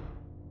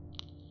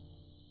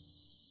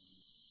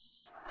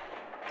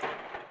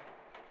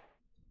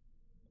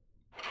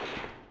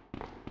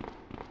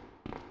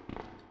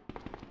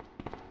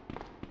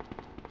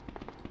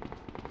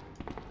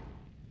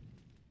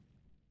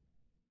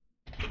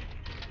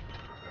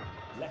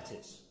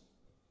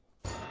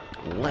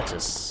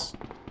 Lettuce.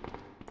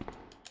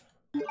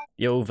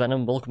 Yo,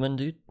 Venom, welcome in,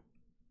 dude.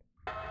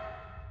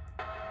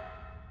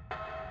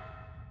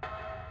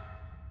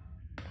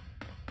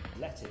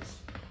 Lettuce.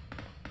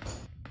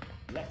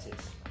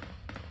 Lettuce.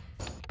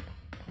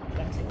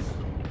 Lettuce.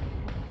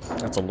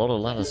 That's a lot of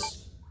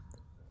lettuce.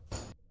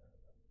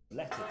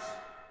 Lettuce.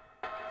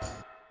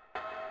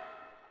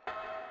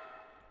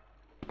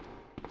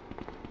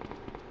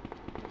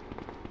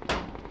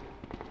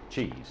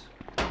 Cheese.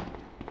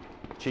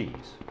 Cheese.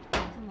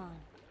 Come on,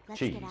 let's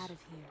Cheese. get out of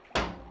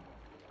here.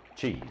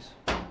 Cheese.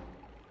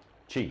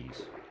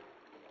 Cheese.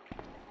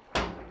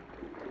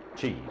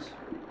 Cheese.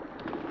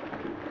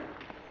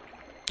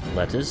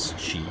 Lettuce,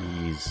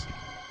 cheese.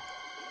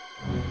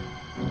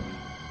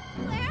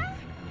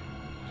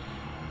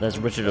 There's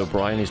Richard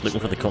O'Brien, he's looking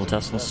for the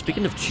contestants.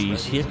 Speaking of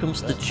cheese, here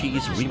comes the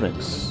cheese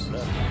remix.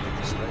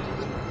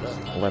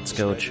 Let's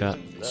go, chat.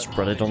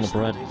 Spread it on the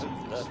bread.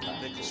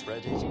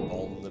 Spread it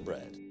on the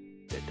bread.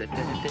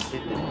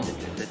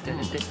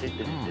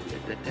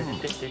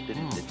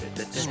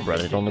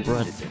 Spread it on the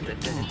bread.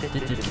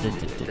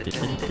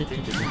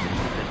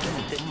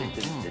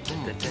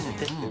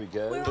 Here we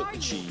go. Put the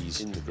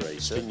cheese in the grater.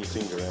 Spin your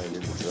finger around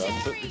in the drum.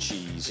 Put the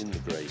cheese in the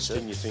grater.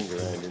 Spin your finger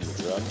around in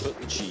the drum. Put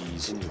the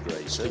cheese in the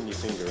grater. Spin your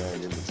finger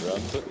around in the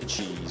drum. Put the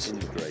cheese in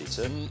the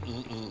grater.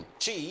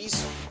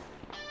 Cheese.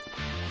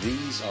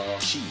 These are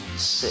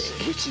cheese.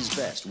 Which is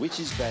best?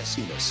 Which is best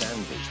in a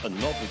sandwich? A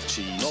knob of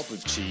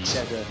cheese,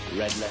 cheddar,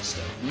 red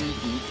Leicester.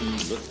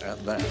 Look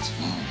at that.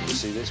 You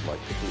see this? My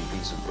pickly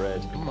piece of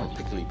bread. My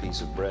pickly piece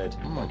of bread.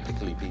 My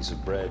pickly piece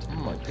of bread.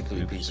 My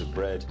pickly piece of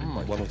bread.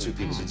 One or two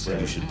pieces of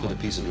bread. You should put a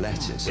piece of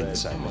lettuce in the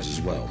sandwich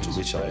as well. To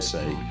which I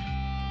say,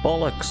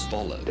 Bollocks.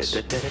 bollocks.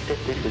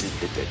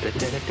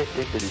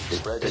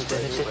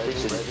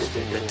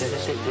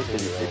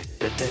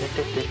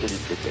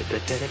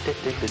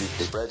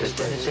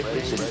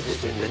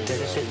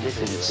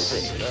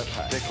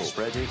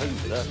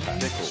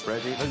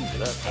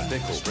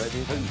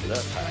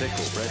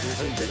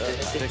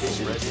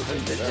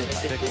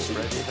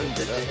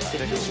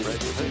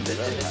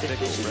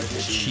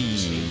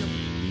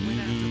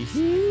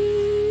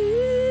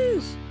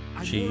 Cheese.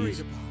 I'm Cheese. worried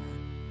about her.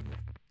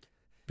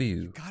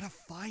 Boo. Gotta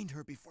find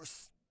her before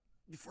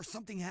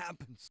something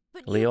happens.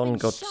 But you've Leon been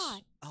got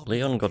shot. I'll be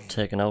Leon got okay.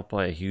 taken out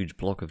by a huge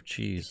block of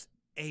cheese.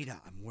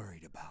 Ada, I'm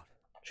worried about.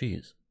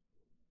 Cheese.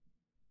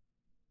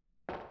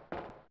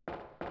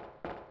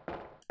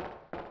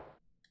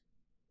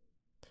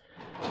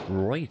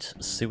 Right,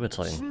 sewer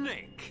time.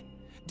 Snake,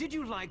 did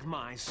you like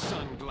my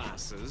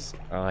sunglasses?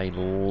 I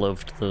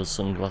loved those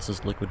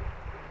sunglasses, Liquid.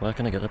 Where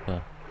can I get a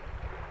pair?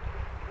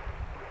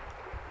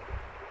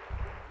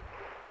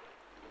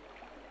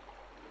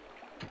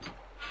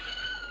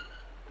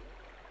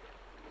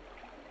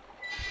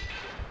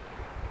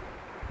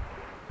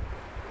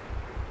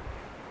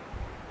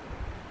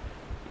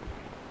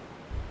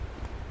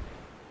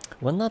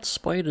 When that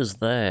spider's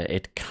there,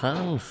 it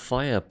can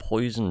fire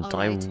poison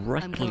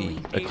directly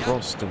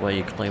across to where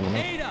you're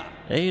climbing up.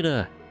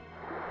 Ada!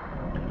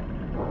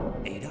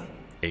 Ada?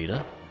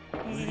 Ada?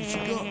 Where did she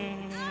go?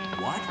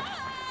 What?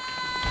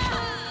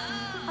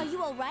 Are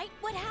you alright?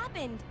 What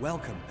happened?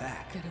 Welcome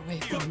back. Get away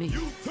from me.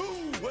 You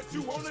too! What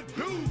you wanna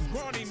do,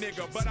 scrawny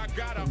nigga? But I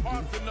got an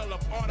arsenal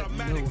of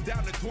automatics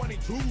down to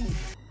 22.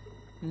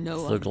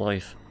 No Thug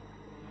life.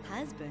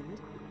 husband?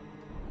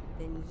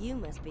 Then you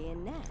must be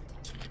Annette.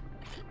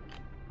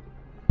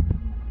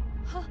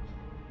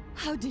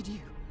 How did you?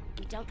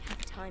 We don't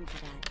have time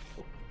for that.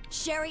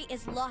 Sherry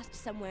is lost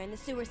somewhere in the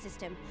sewer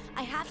system.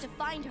 I have to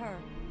find her.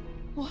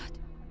 What?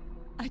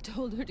 I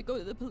told her to go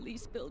to the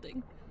police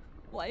building.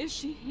 Why is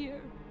she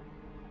here?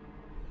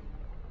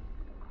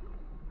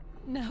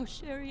 Now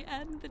Sherry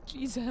and the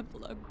G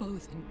sample are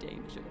both in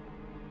danger.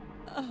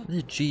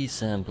 The G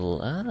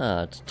sample.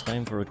 Ah, it's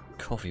time for a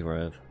coffee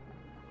rev.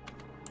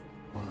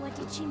 What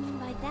did she mean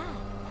by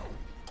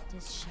that?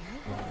 Does Sherry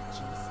have a G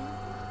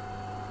sample?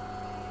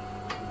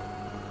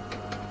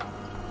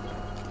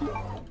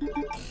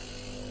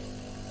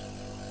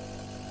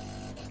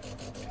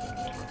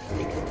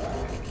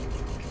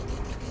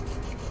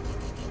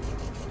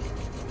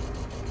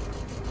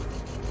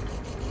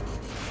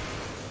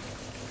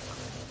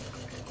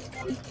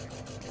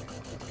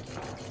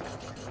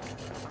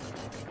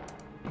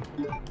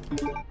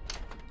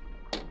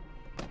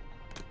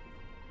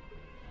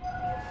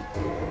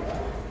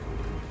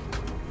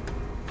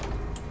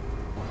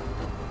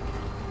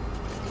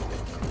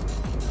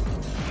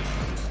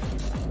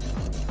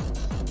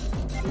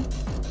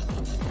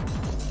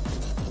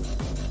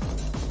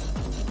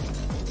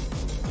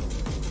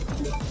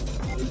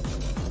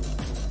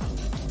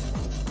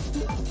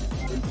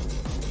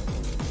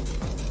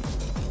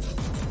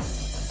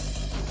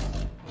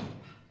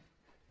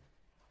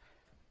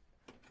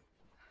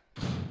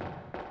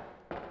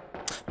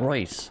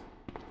 Right.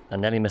 I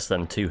nearly missed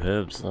them 2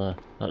 herbs there.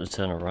 I had to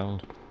turn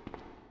around.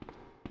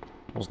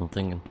 Wasn't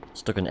thinking.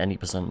 Stuck in any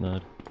 %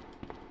 mode.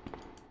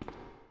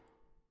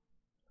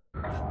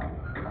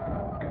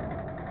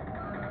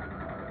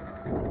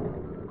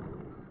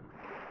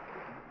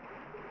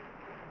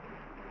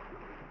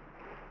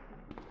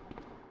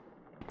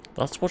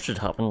 That's what should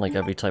happen like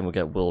every time we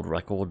get world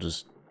record,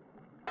 just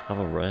have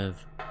a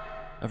rev.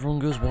 Everyone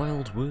goes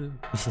wild, woo.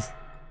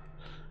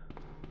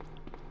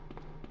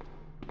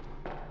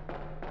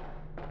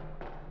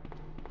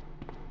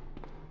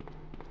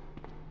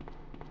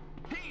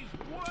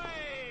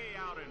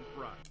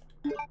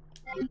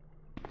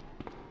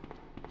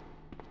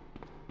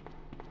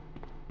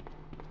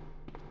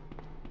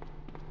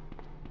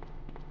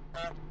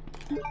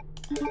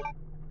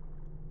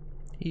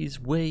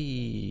 He's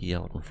way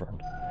out in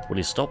front. Will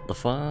you stop the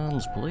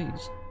fans,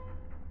 please?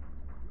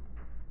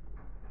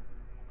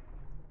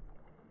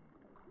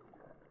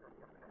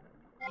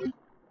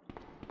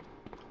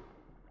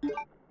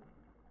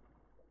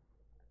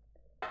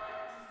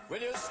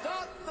 Will you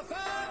stop the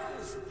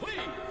fans,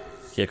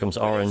 please? Here comes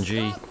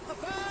RNG.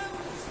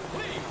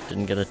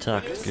 Didn't get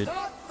attacked, good.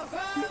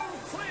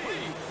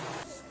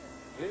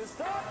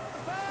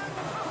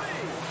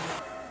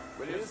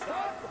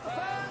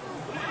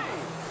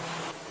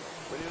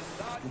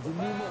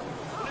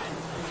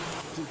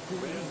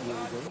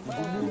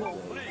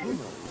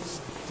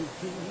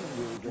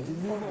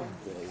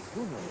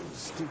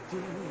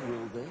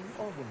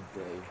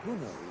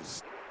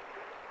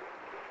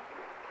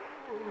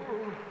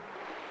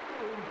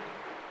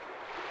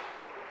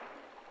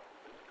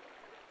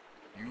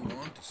 You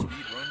want a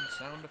speedrun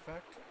sound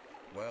effect?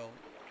 Well,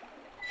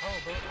 how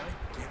about I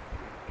give you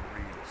a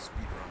real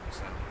speedrun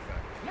sound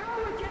effect? Now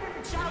we're getting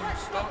the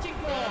challenge watching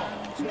for!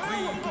 Now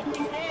we're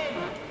fucking in!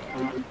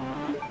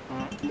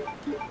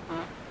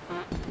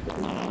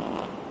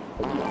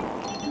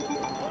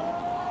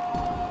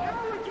 Now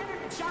we're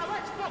getting the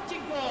challenge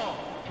watching for!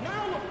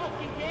 Now we're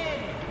fucking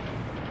in!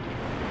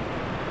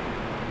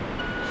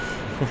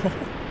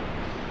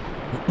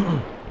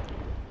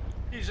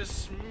 He's a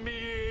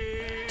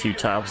smear! 2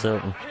 tabs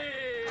open.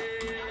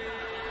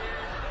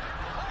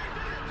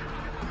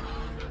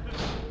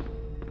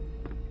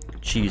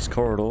 Cheese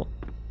corridor.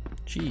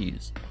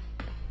 Cheese.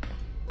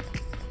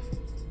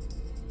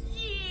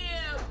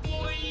 Yeah,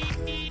 boy!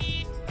 Yeah,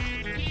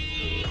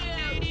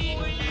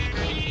 boy!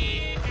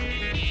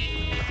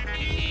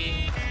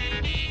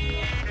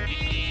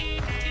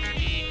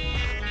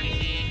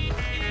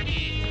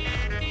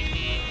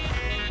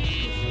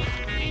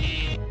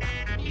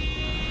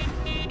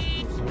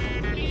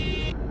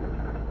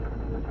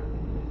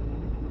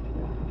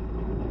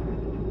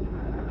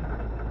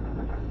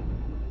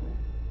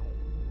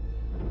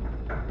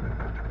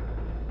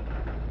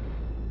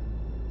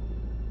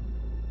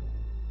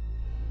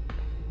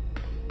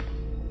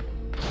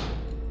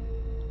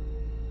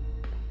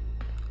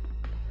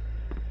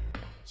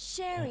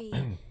 Sherry,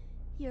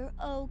 you're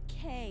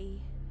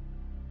okay.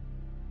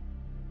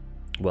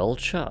 Well,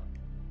 chat.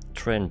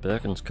 Train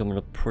Birkin's coming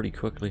up pretty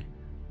quickly.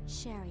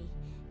 Sherry,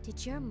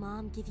 did your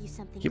mom give you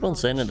something? Keep on called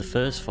saying that the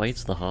G-virus? first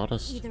fight's the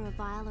hardest. Either a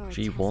vial or a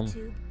G1. test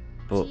tube?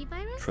 But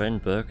G-virus? Train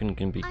Birkin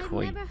can be I've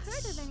quite... never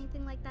heard of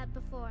anything like that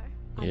before.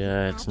 Are you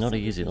Yeah, it's not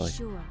easy, absolutely like...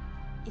 Sure.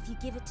 If you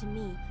give it to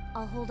me,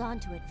 I'll hold on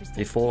to it for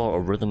safety. They fall out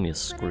of rhythm, you're But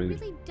I screwed.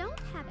 really don't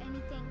have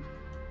anything.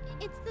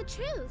 It's the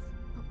truth.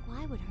 But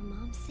why would her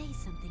mom say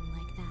something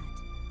like that?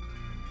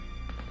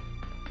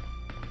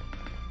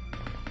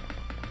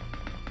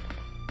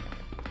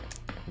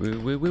 Woo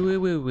woo woo woo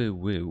woo woo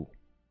woo.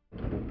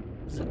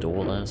 There's a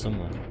door there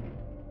somewhere.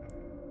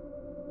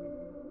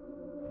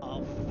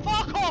 Oh,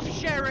 fuck off,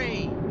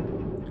 Sherry!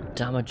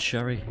 Damn it,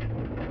 Sherry.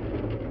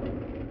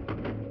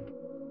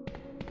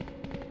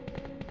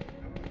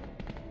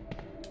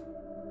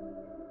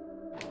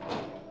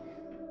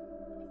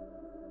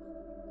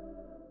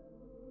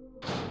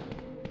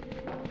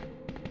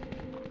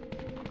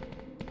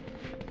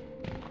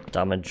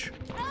 Damage.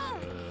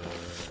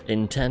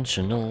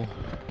 Intentional.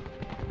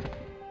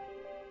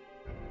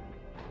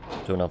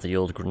 Don't have the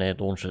old grenade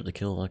launcher to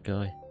kill that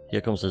guy.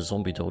 Here comes the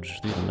zombie dodge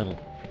through the middle.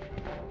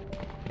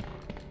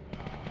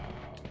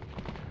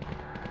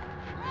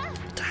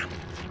 Damn.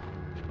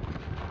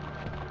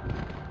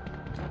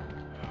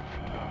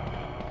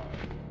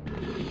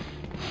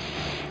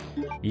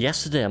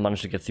 Yesterday I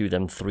managed to get through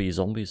them 3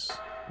 zombies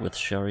with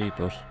Sherry,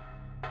 but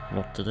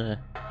not today.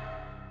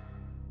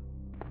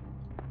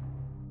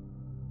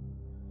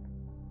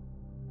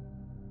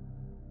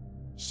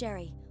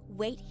 Sherry,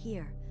 wait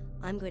here.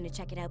 I'm going to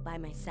check it out by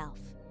myself.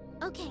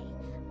 Okay,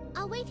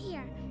 I'll wait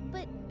here,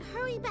 but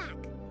hurry back.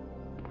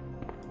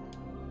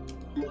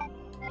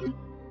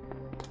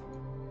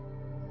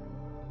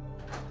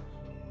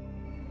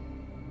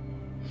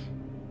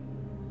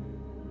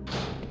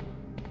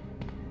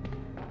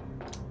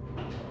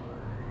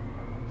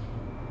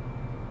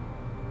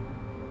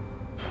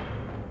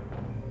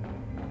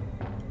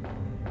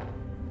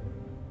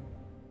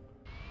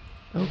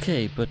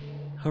 Okay, but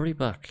hurry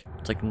back.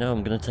 It's like, no,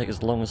 I'm gonna take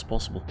as long as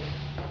possible.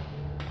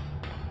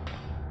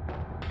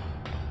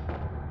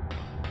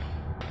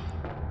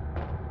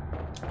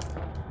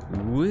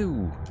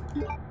 Woo!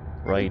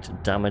 Right,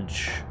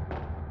 damage.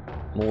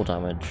 More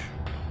damage.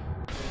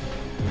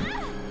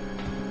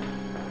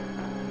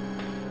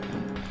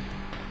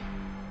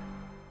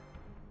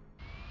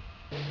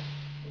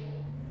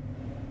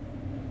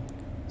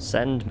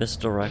 Send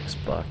Mr. X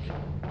back.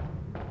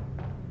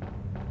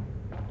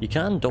 You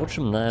can dodge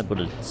him there, but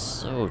it's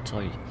so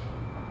tight.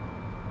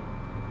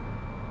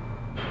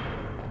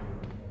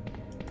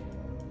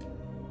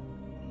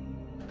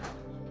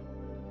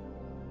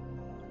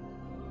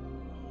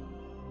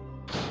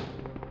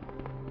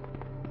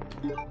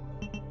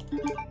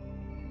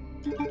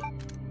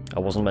 I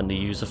wasn't meant to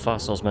use a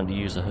fast, I was meant to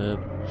use a herb.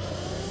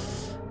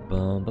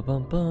 Bum ba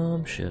bum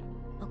bum, shit.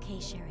 Okay,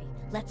 Sherry,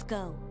 let's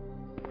go.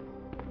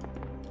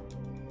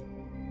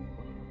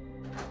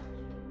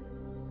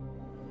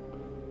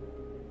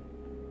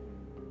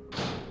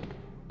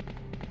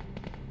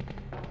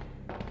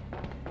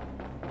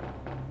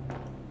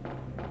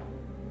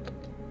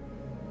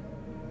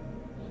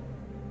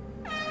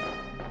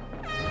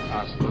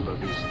 Hasta la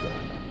vista,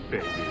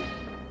 baby.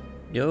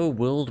 Yo,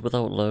 world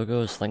without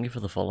logos, thank you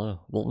for the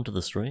follow. Welcome to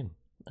the stream,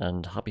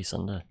 and happy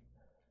Sunday.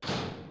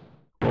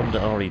 Welcome to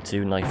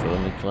RE2 Knife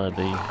Only, Claire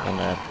B,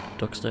 on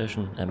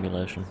Duckstation,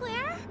 emulation.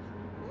 Claire?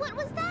 What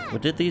was that? We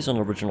did these on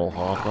original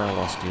hardware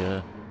last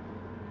year.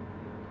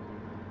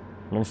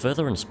 And on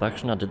further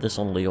inspection, I did this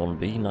on Leon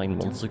B 9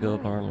 months ago,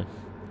 apparently.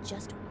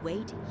 Just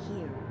wait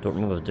here. Don't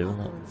remember doing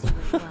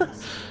that.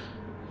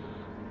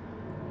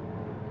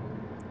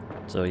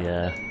 So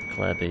yeah,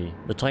 Claire B.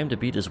 The time to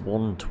beat is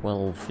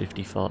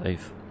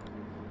 1:12:55.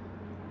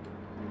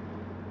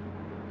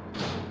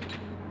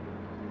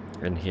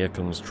 And here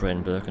comes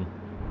Train Birkin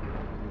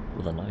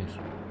with a knife.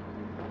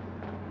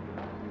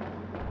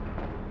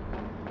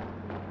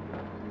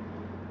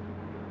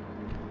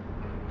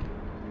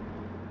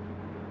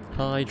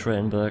 Hi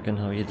Train Birkin,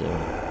 how you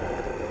doing?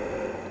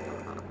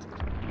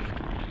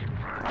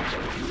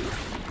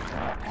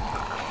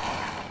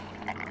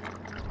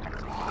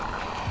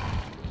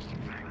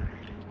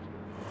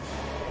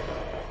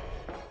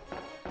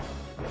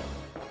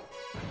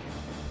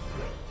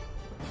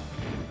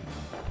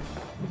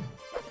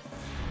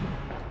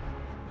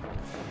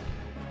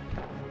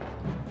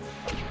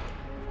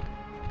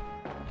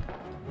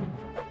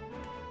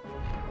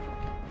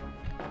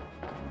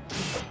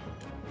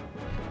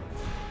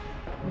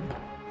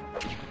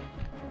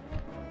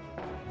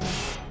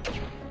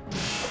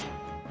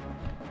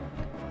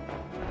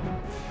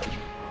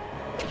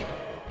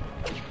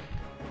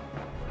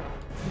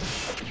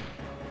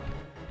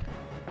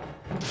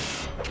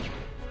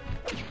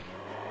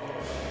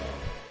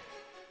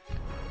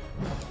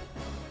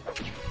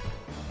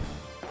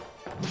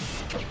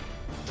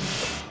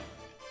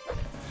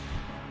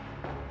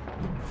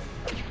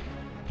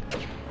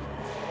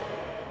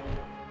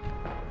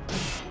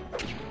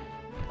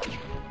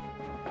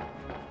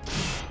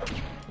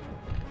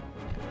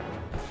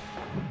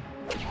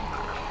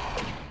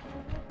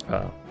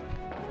 Oh.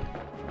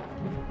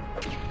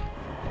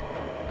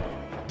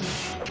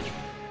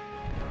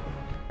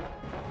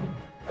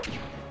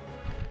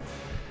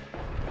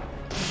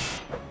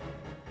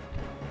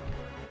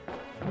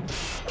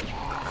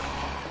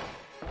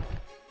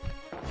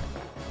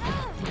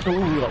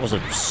 Oh, that was a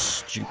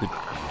stupid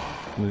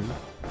move.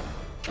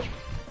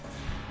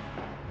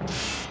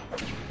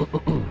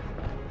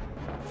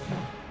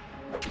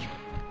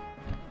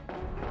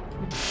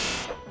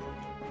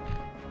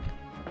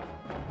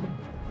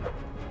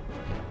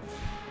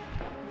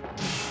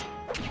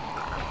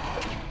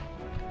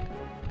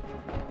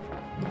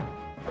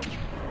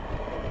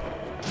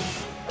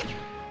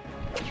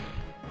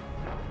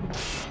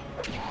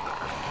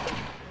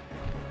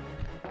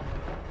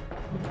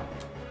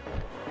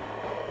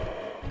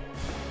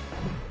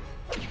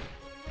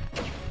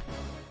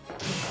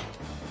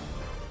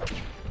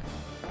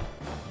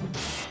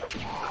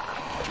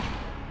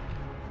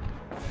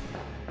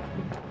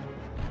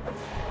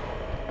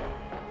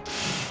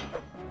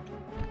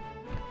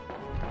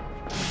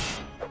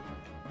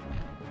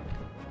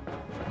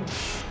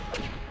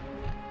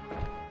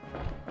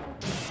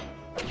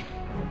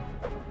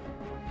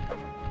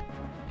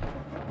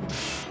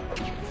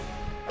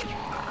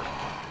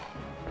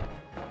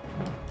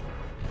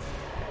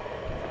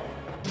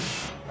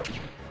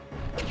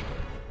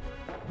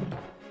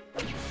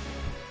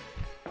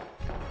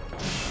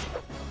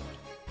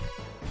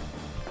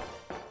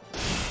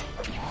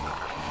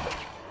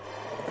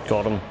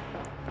 Got him.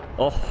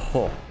 Oh.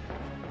 Ho.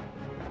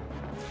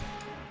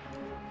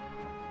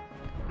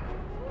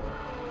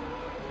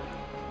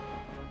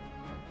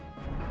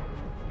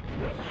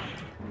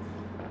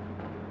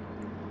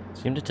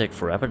 Seemed to take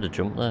forever to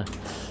jump there.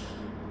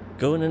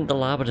 Going into the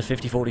lab at a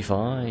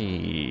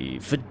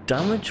 50-45. For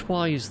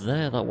damage-wise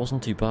there, that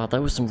wasn't too bad.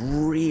 There was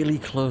some really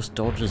close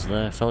dodges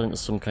there. Fell into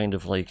some kind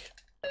of, like,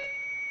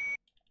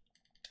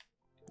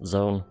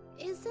 zone.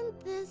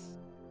 Isn't this...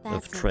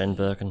 Of train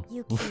Birkin.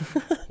 You keep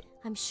it.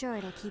 I'm sure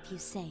it'll keep you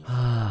safe.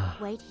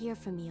 Wait here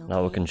for me, okay?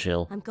 Now we can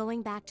chill. I'm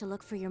going back to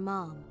look for your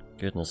mom.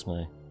 Goodness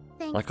me.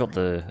 Thanks, That got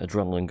the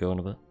adrenaline going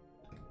a bit.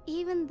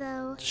 Even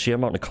though The sheer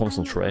amount of I'm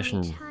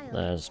concentration not an only child,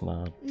 there's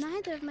mad.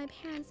 neither of my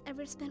parents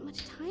ever spent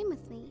much time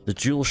with me. The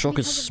dual shock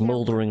is Because of their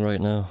smouldering right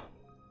now.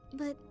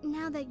 But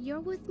now that you're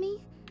with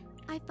me,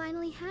 I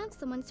finally have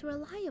someone to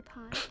rely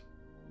upon.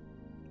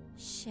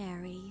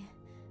 Sherry.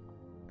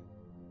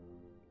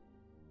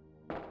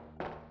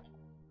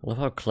 I love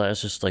how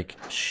Claire's just like,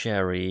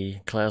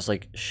 Sherry. Claire's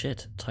like,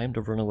 shit, time to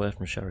run away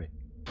from Sherry.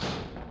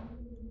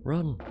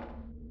 Run.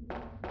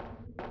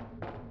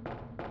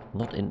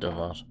 Not into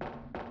that.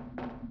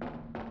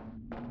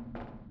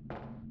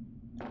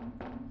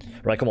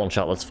 Right, come on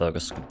chat, let's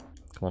focus. Come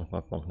on,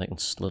 come on, making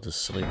loads of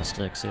silly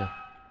mistakes here.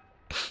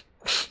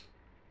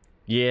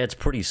 Yeah, it's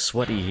pretty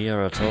sweaty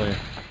here, I tell you.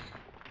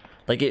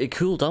 Like, it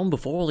cooled down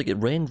before, like it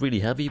rained really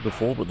heavy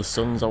before, but the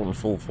sun's out in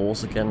full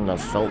force again, and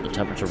I've felt the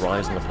temperature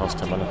rise in the past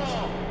 10 minutes.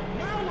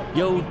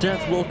 Yo,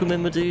 Death, welcome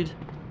in, my dude.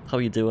 How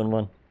you doing,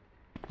 man?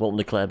 Welcome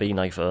to Claire B,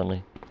 knife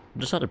only.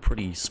 We just had a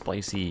pretty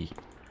spicy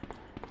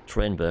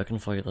train Birkin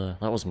fight there.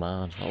 That was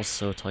mad. That was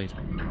so tight.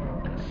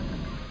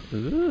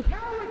 Ooh.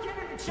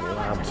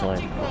 Lab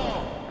time.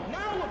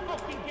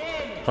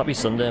 Happy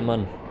Sunday,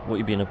 man. What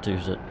you been up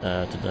to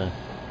today?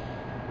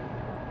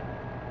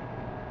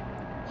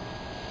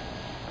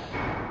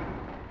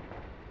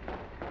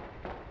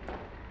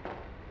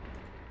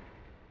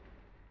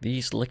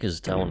 These liquors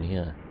down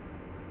here.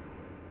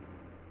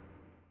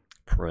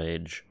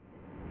 Prage.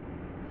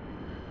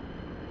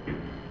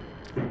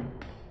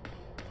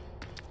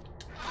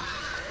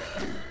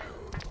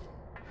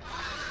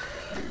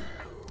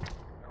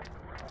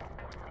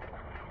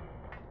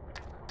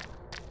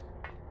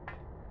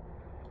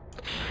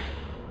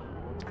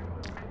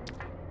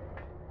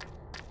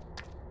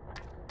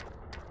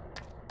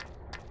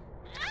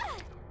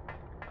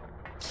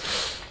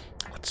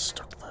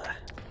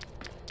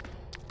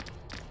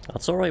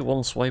 That's alright,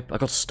 one swipe. I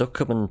got stuck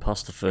coming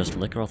past the first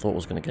liquor. I thought I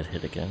was going to get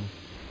hit again.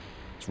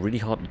 It's really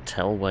hard to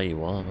tell where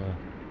you are there.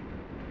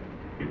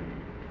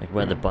 Like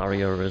where the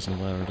barrier is and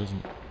where it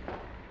isn't.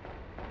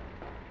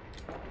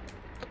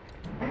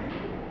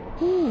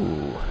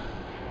 Ooh.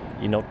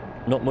 You know,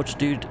 not much,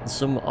 dude.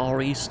 Some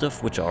RE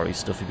stuff. Which RE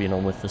stuff have you been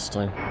on with this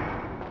time?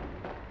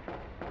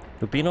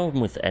 We've been on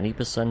with any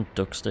percent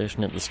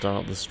Duckstation at the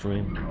start of the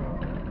stream.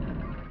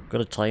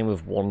 Got a time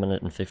of 1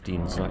 minute and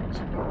 15 seconds.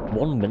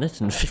 1 minute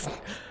and 15...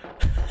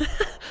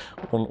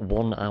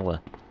 1 hour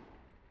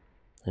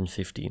and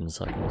 15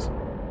 seconds.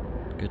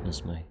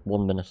 Goodness me.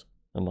 1 minute,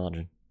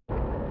 imagine.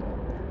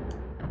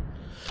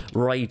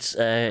 Right,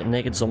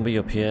 naked zombie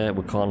up here.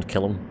 We can't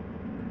kill him.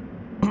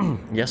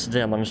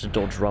 Yesterday I managed to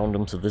dodge around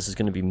him, so this is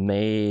going to be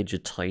major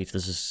tight.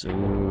 This is...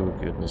 oh,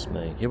 goodness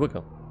me. Here we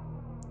go.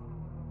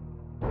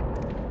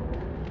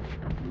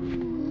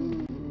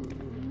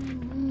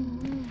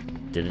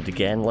 Did it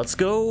again. Let's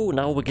go.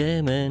 Now we're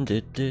gaming.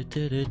 The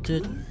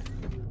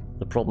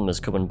problem is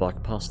coming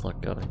back past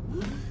that guy.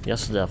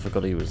 Yesterday I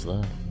forgot he was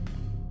there.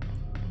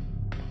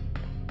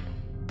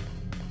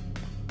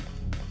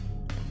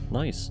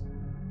 Nice.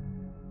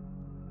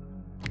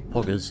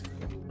 Poggers.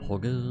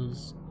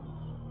 Poggers.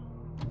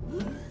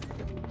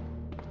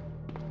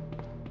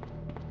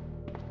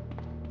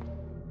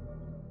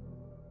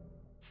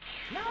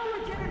 Now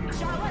we're getting it,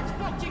 Charlie. Let's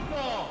fucking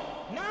go.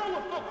 Now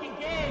we're fucking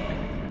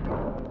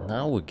gaming.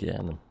 Now we're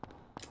gaming.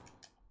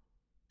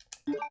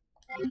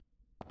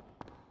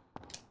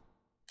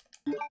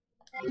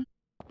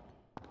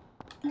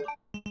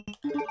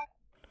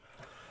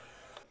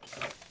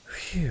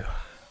 Phew.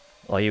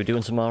 Are you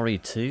doing some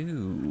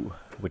RE2?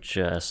 Which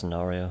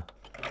scenario?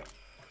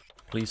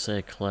 Please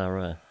say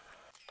Clara.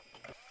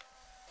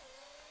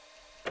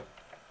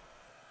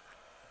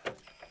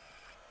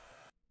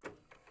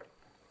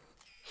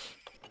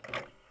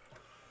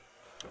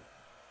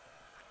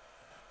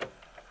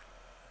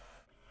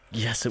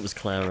 Yes, it was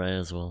Clara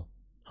as well.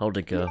 How'd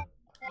it go?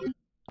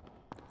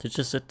 Did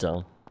you sit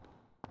down?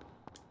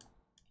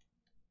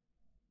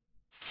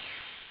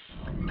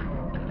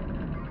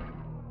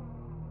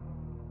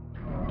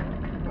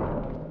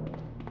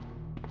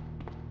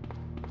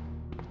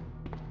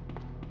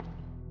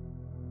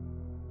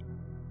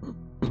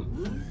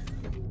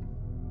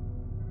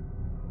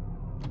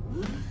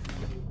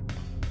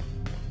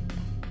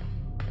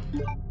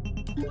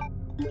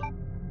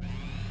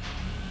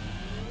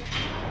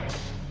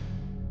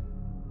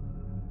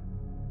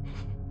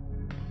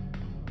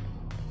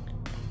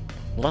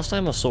 Last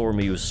time I saw him,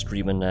 he was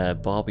streaming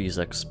Barbie's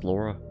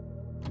Explorer.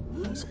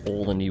 It's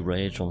all the new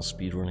rage on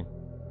speedrunning.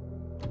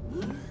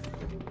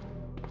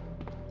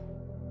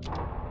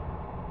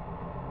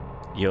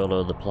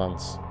 YOLO the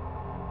plants.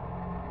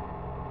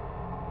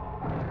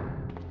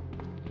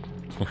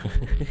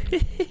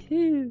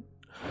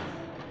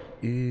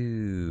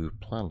 Ooh,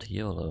 plant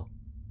YOLO.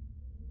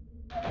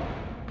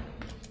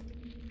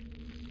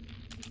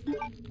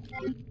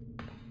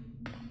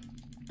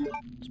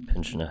 Just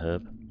pinching a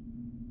herb.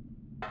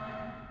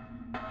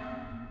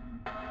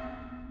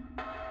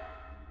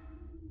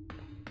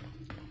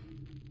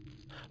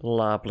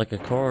 Lap like a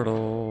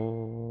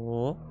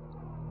corridor.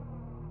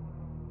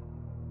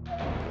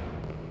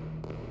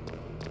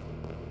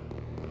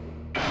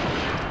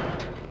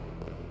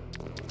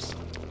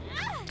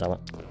 Damn it.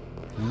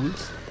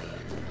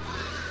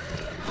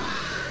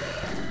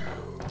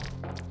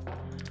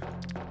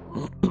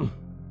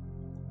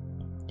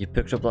 You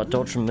picked up that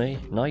dodge from me.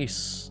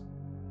 Nice.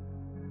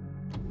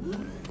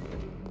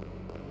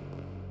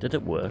 Did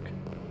it work?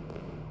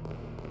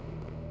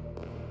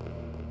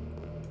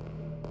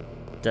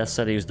 Death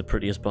said he was the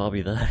prettiest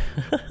Barbie there.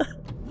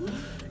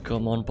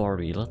 Come on,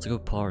 Barbie, let's go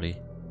party.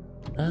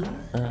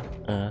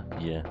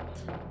 Yeah.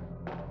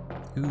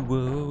 Ooh,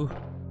 whoa.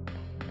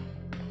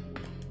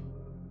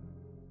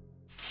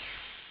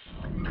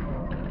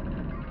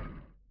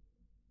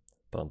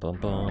 Bum bum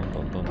bum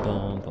bum bum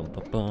bum bum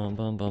bum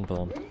bum bum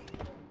bum.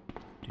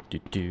 Do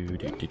do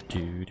do do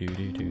do do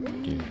do do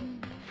do.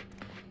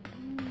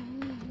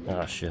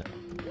 Ah shit.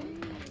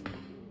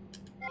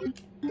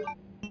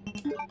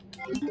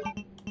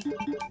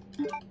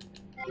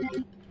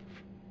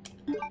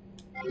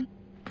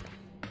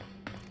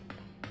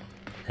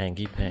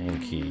 Hanky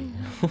panky.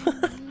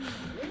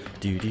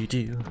 Do do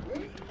do.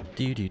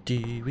 Do do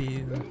do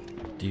woo.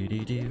 Do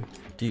do do.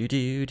 Do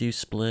do do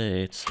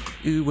splits.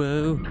 Ooh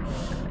whoa.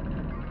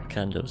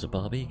 Kando's a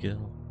Barbie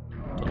girl.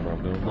 Don't know where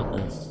I'm going with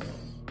this.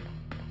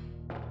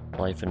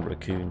 Life in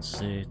Raccoon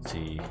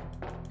City.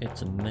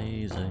 It's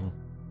amazing.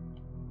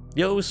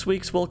 Yo,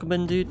 Sweeks, welcome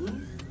in,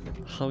 dude.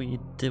 How you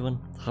doing?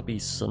 Happy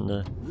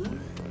Sunday.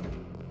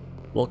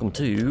 Welcome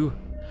to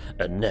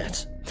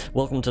Annette.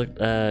 Welcome to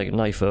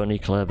Knife Only,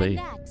 Claire B.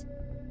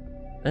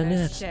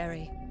 Annette.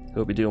 Sherry.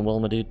 Hope you're doing well,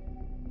 my dude.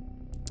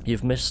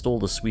 You've missed all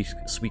the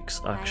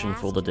Sweeks action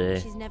for the day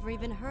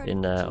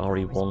in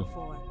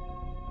RE1.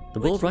 The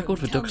world record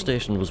for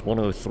Duckstation was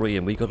 103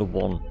 and we got a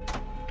 1.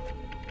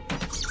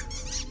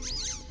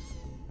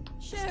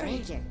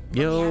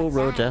 Yo,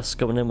 Rodes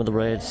coming in with the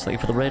raids. Thank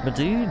you for the raid, my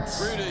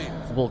dudes.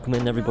 Welcome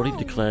in everybody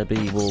to Claire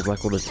B World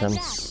Record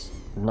Attempts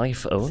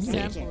Knife Only.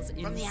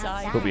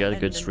 Hope you had a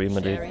good stream,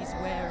 my dude.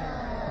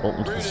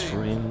 Welcome to the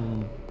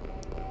stream.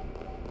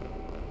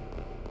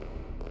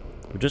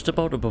 We're just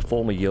about to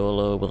perform a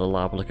YOLO with a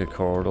lab like a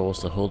corridor,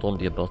 so hold on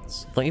to your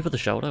butts. Thank you for the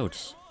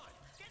shoutouts.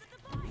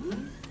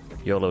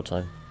 YOLO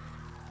time.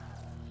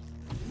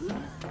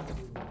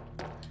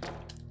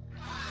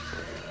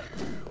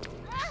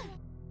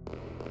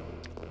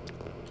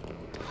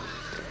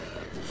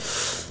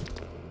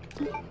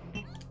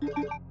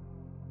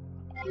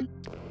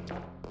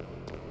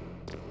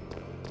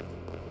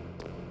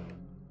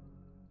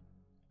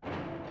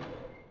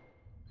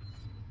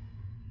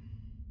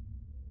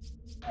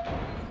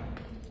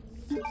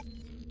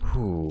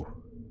 Whew.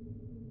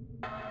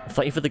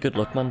 Thank you for the good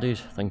luck, man, dude.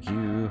 Thank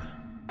you.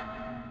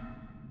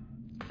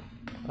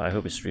 I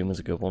hope your stream was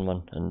a good one,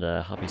 man. And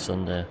happy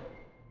Sunday.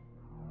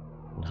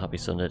 And happy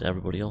Sunday to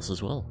everybody else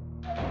as well.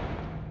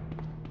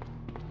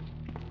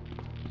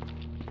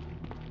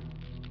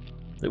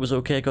 It was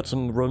okay, got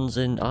some runs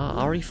in.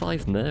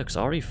 RE5 Mercs.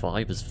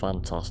 RE5 is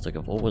fantastic.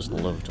 I've always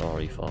loved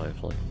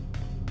RE5. Like,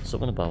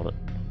 something about it.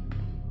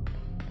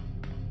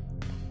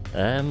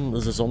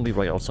 There's a zombie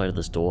right outside of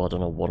this door. I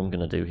don't know what I'm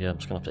gonna do here. I'm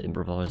just gonna have to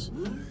improvise.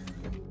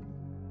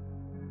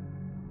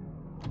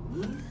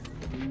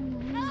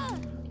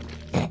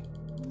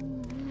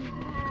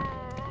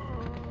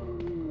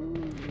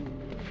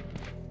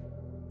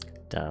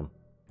 Damn.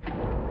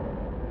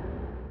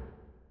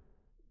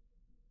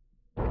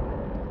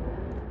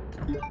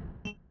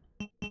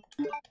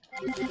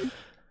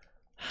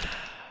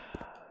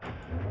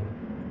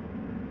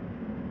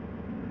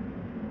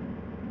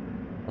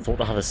 I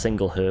thought I had a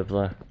single herb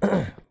there.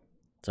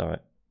 It's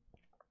alright.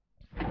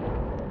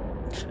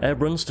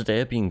 Runs today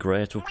have been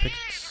great. We've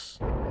picked...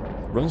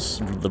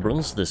 The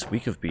runs this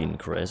week have been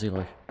crazy,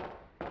 like.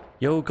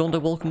 Yo,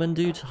 Gonda, welcome in,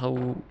 dude.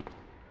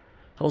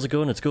 How's it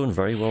going? It's going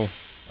very well.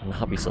 And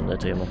happy Sunday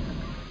to you, man.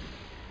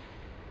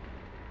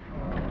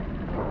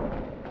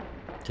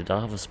 Did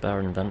I have a spare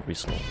inventory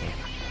slot?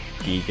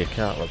 Giga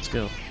cat, let's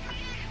go.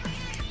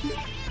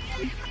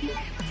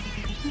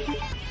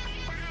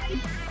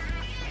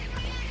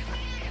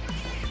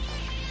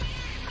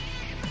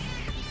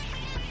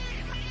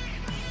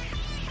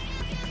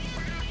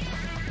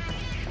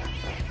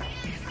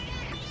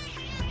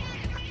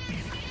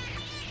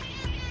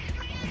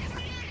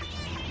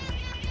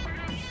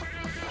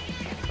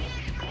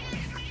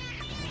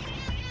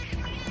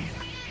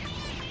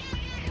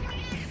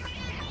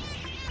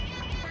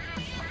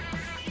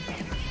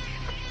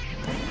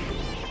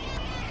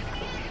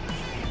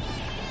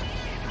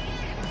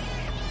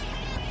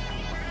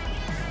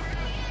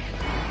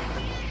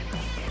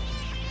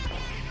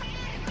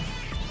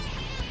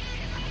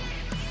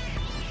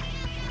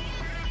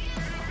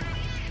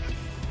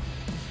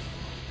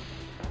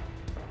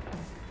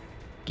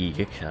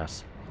 Giga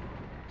Cat.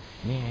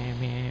 Meow,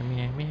 meow,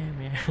 meow, meow,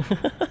 meow.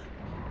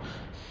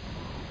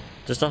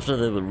 Just after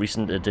the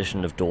recent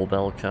edition of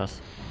Doorbell Cat,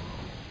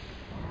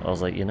 I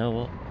was like, you know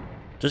what?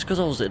 Just because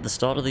I was at the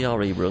start of the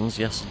RE runs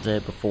yesterday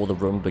before the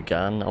run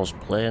began, I was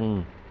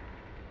playing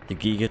the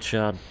Giga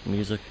Chad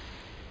music.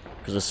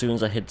 Because as soon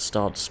as I hit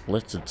start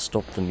split, it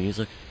stopped the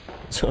music.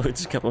 So I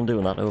just kept on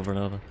doing that over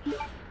and over.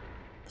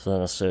 So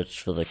then I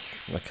searched for the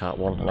cat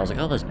one, and I was like,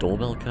 oh, there's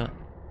Doorbell Cat.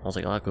 I was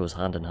like, oh, that goes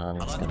hand in hand.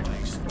 Let's go.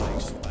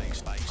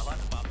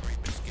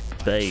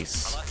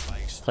 Bass.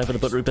 Time for the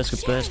buttery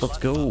biscuit bass, let's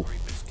go.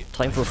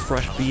 Time for a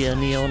fresh beer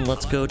neon,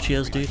 let's go.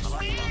 Cheers, dude.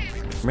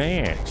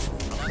 Man.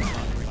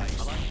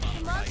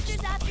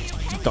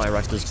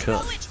 Director's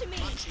cut.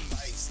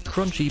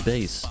 Crunchy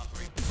bass.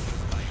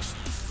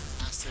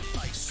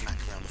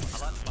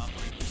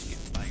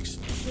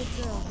 Good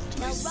girl.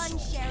 Now run,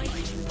 Sherry.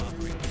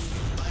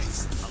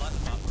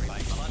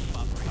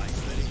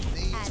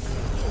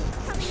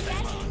 Come and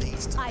get it.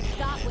 I've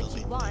got what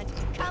you want.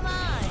 Come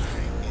on.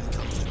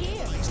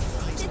 Here. This is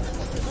what you're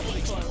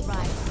looking for,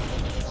 right?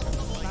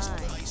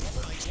 Fine.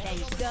 Then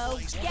go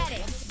get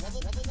it.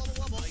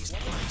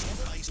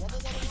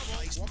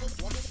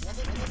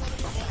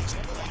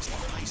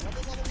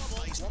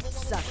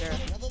 Sucker.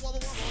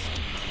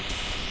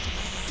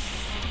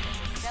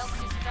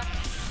 Self-destruct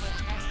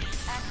sequence has been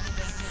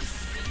activated.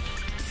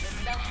 The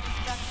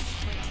self-destruct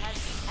sequence has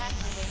been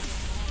activated.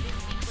 This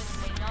sequence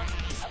may not be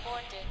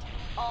aborted.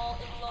 All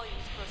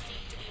employees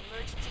proceed to the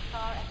emergency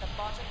car at the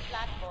bottom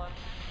platform.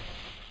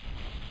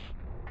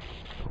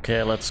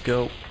 Okay, let's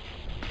go.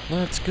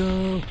 Let's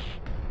go.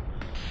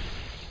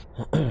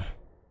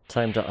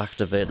 Time to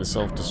activate the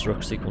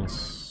self-destruct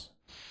sequence.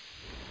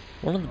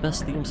 One of the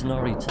best themes in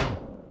RE2.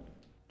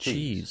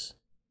 Cheese.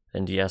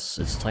 And yes,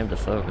 it's time to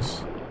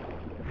focus.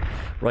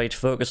 Right,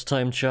 focus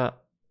time, chat.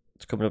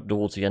 It's coming up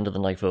towards the end of the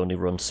knife only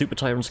run. Super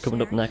Tyrant's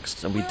coming up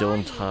next, and we're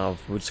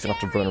just gonna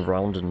have to run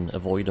around and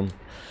avoid him.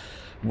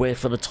 Wait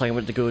for the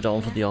timer to go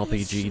down for the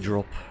RPG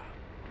drop.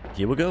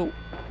 Here we go.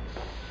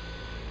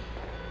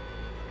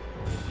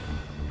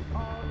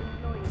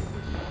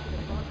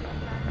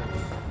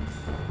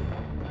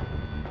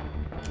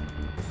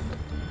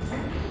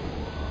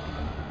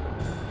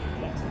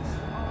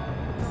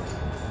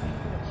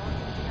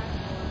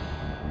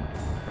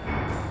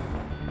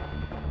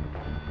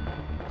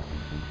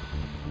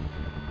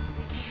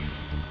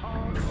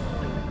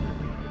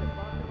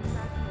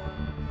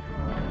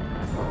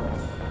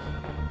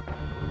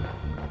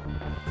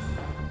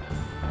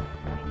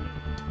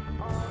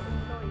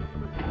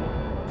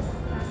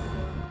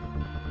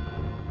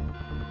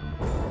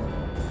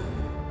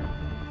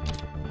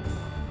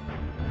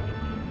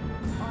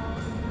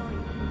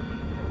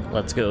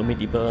 Let's go,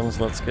 Meaty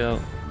Bones, let's go.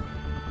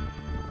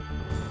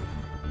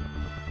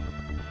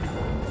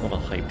 What a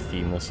hype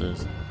theme this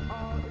is.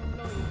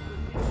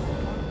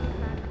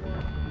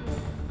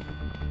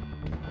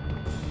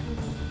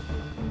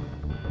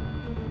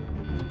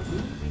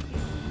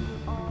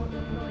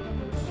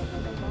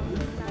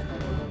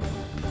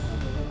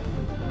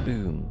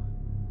 Boom.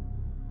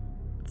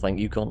 Thank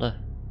you, Conda.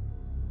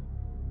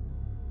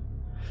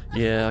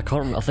 Yeah, I can't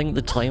remember. I think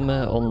the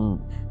timer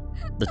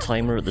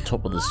at the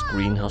top of the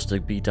screen has to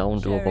be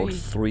down to about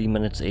 3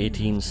 minutes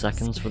 18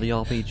 seconds for the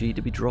RPG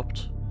to be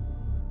dropped.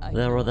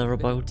 There or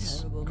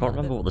thereabouts. Can't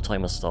remember what the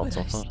timer starts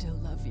off at.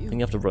 I think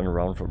you have to run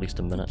around for at least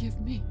a minute.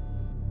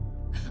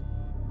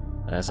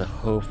 So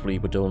hopefully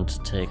we don't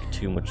take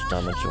too much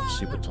damage off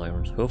Super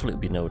Tyrant. Hopefully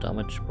it'll be no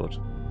damage, but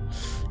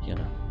you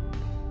know.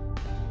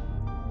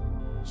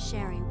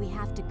 Sherry, we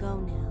have to go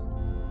now.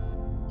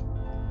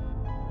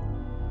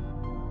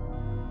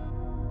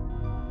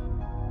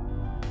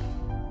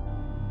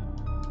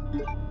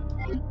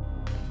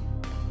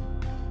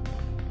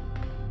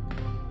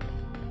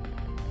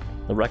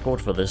 The record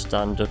for this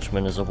Dan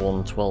Dutchman is a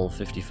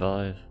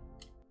 1:12:55.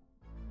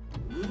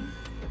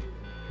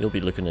 You'll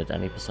be looking at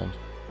any percent.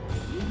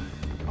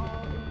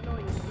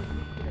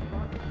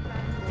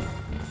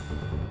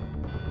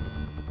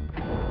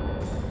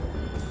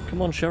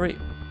 Come on, Sherry.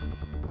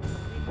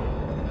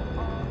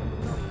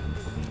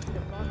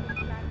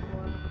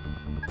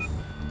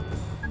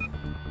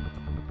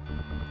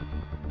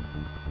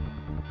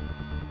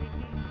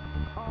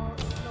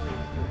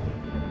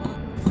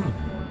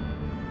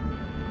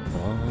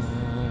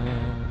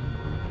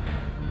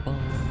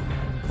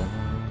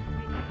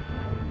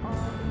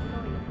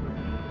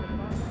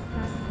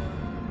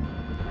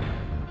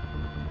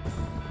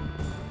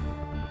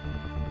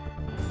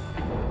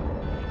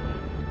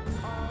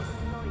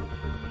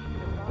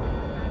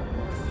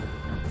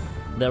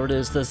 There it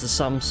is, there's the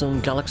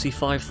Samsung Galaxy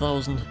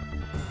 5000.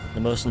 The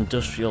most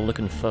industrial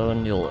looking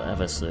phone you'll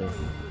ever see.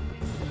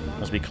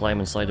 As we climb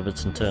inside of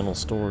its internal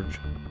storage.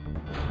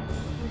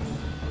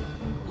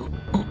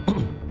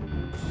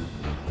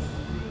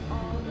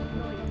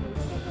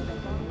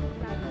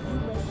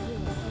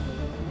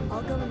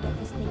 I'll go and get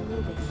this thing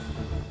moving.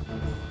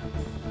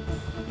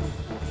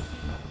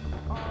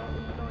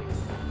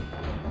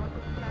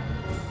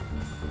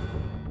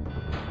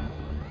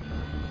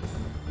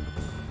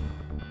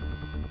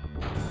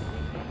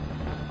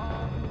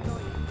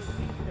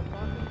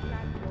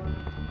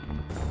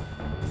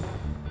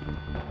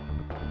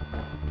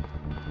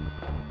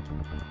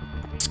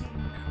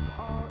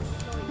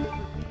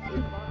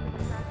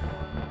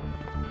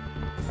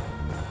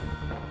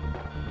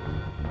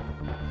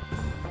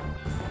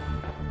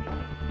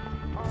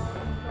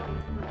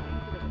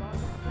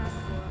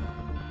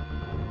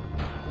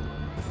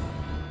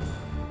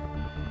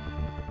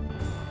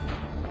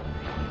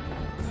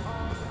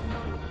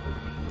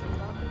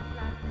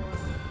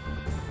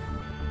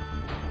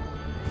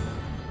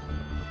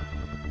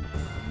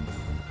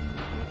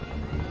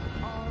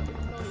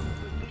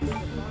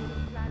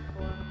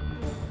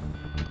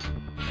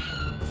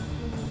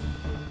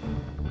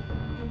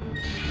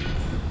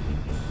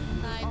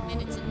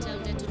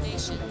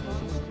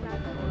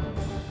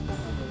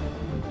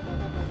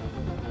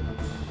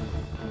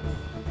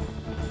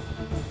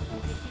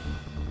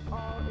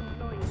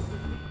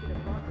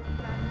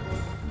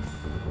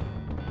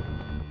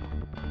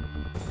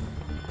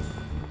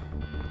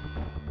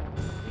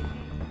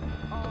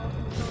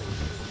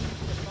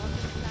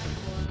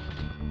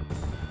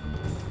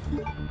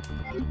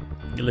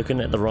 You're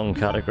looking at the wrong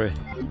category.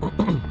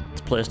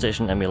 It's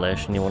PlayStation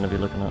emulation you want to be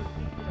looking at.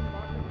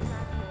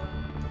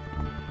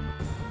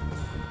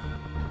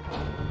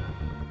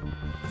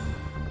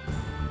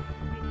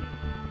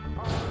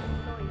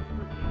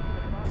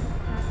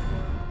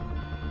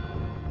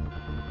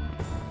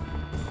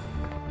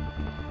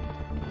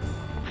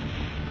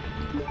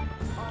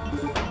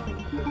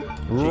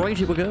 Right,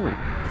 here we go.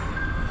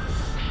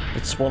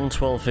 It's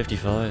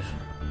 1:12:55.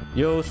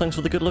 Yo, thanks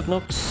for the good luck,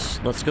 Nux.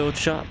 Let's go,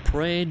 chat.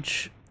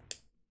 Prage.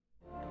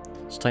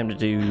 It's time to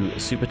do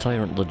Super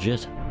Tyrant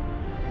legit.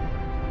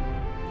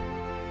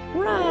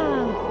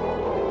 Rah!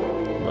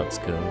 Let's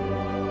go.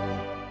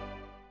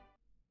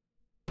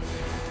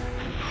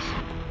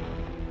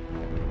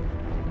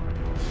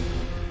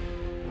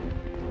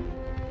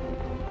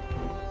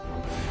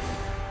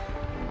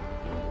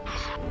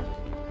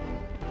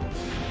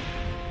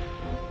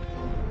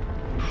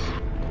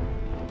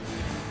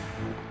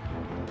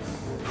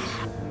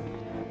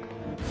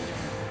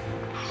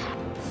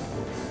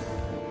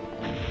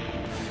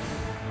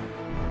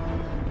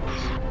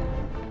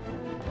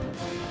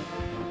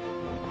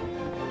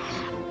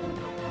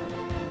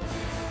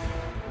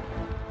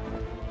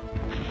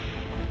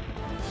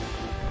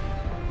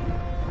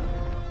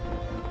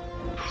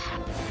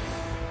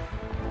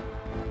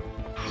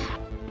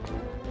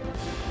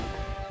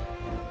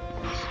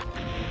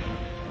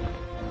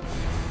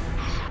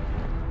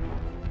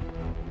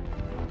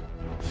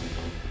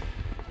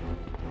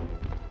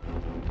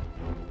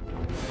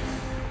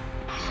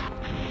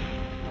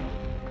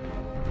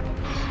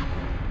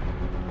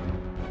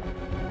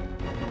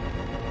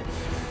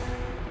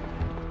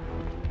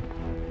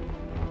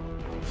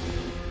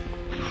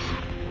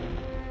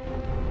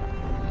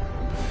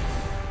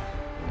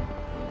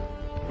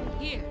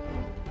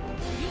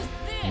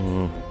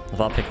 If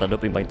I pick that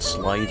up, he might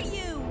slide.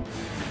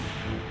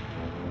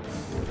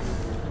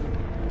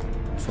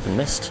 Fucking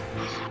missed.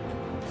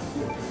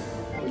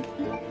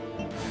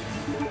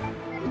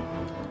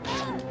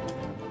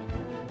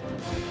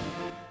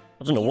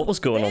 I don't know what was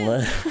going on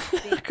there.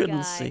 I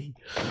couldn't see.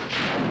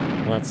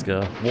 Let's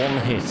go. One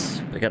hit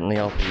for getting the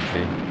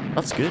RPG.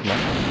 That's good,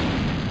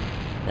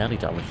 man. Nearly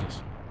damaged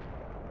us.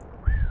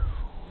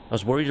 I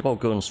was worried about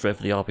going straight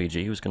for the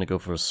RPG. He was going to go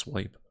for a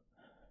swipe.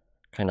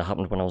 Kinda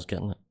happened when I was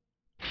getting it.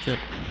 Shit.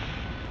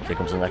 Here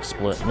comes the next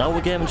split. Now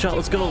we're gaming, chat,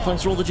 let's go!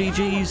 Thanks for all the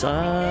GGs!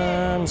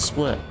 And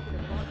split.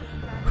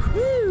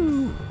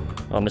 Woo!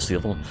 Oh, I missed the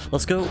other one.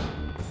 Let's go!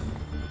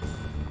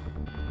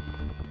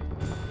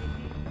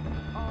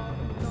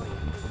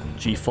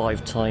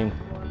 G5 time.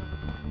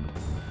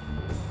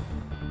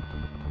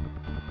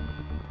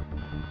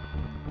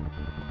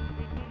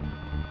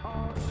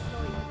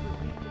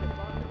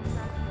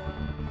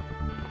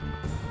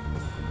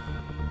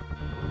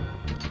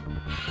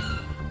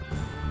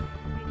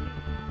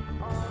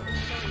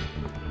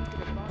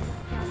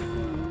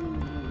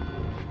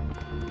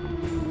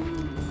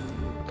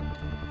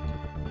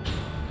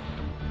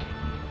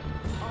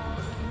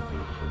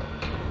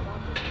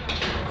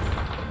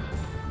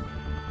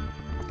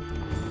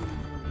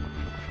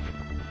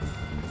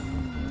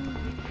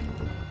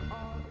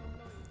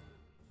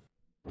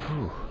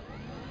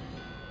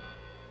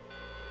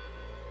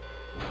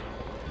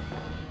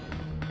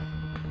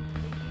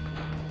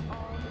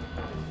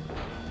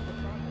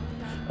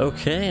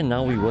 Okay,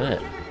 now we wait.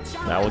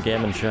 Now we're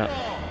gaming, chat.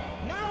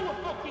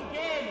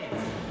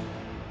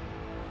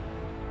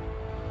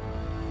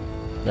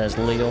 There's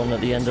Leon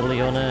at the end of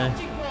Leon A.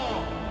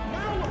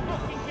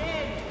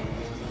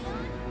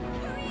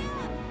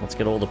 Let's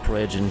get all the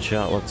Prage in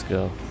chat, let's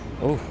go.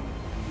 Oh,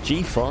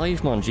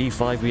 G5, man,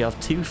 G5. We have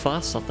 2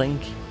 fast, I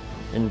think,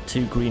 and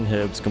 2 green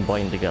herbs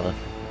combined together.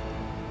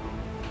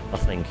 I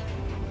think.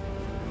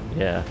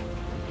 Yeah.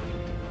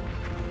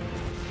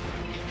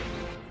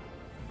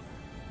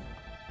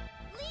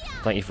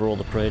 Thank you for all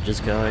the prages,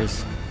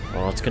 guys.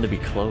 Oh, it's gonna be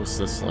close,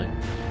 this like.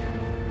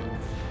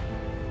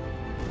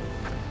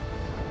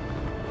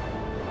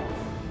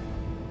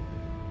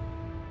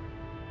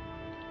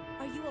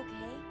 Are you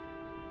okay?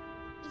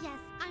 Yes,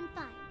 I'm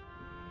fine.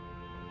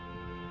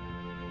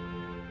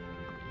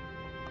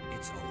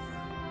 It's over.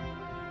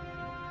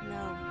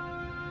 No.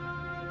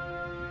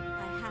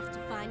 I have to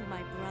find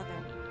my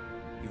brother.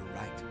 You're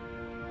right.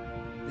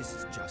 This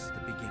is just the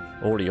beginning.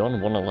 Already on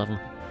 111.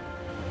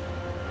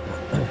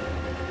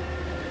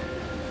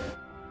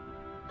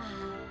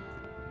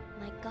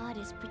 God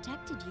has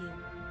protected you.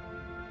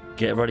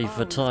 Get ready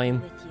for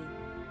time.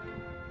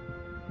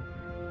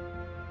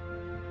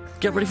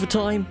 Get ready for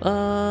time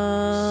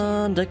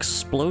and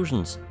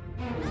explosions.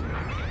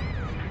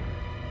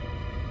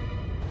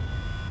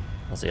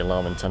 As the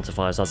alarm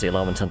intensifies, as the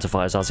alarm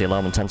intensifies, as the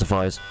alarm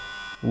intensifies.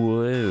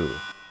 Whoa.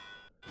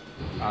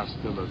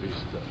 Hasta la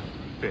vista,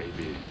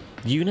 baby.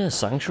 Una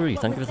Sanctuary,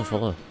 thank you for the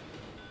follow.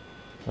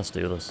 Let's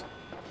do this.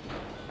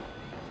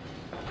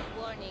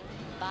 Warning,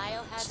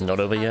 It's not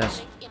over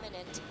yet.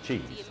 The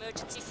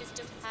emergency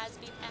system has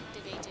been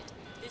activated.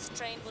 This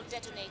train will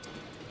detonate.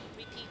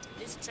 Repeat,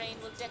 this train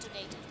will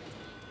detonate.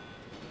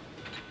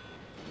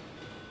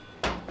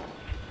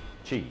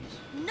 cheese.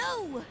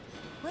 No!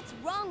 What's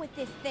wrong with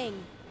this thing?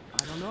 I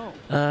don't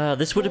know.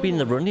 This would have been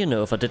the run, you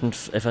know, if I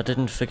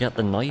didn't forget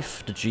the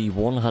knife. The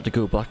G1, I had to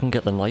go back and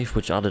get the knife,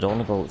 which added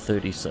on about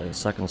 30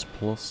 seconds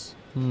plus.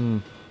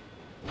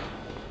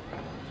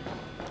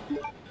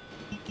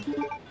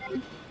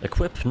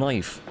 Equip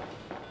knife.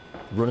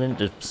 Run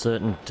into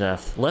certain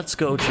death. Let's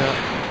go, chat.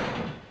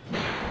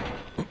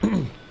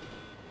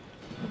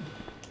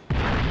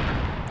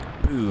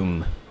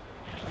 Boom.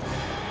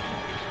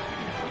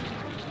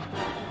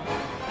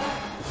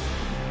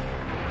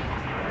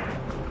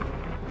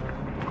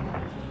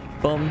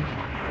 Bum.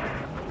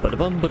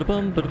 Bada-bum,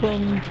 bada-bum,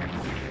 bada-bum.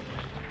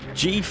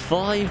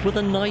 G5 with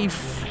a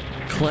knife.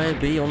 Claire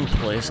B on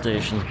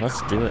PlayStation.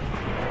 Let's do it.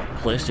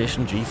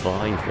 PlayStation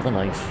G5 with a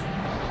knife.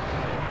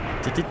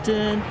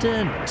 Dun,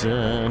 dun,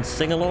 dun.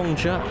 Sing along,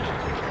 chat.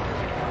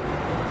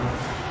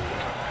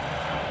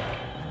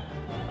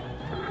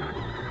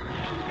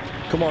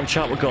 Come on,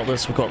 chat, we got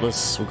this, we got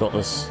this, we got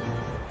this.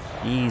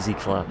 Easy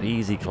clap,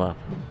 easy clap.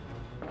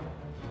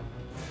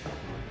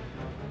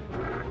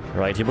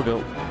 Right, here we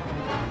go.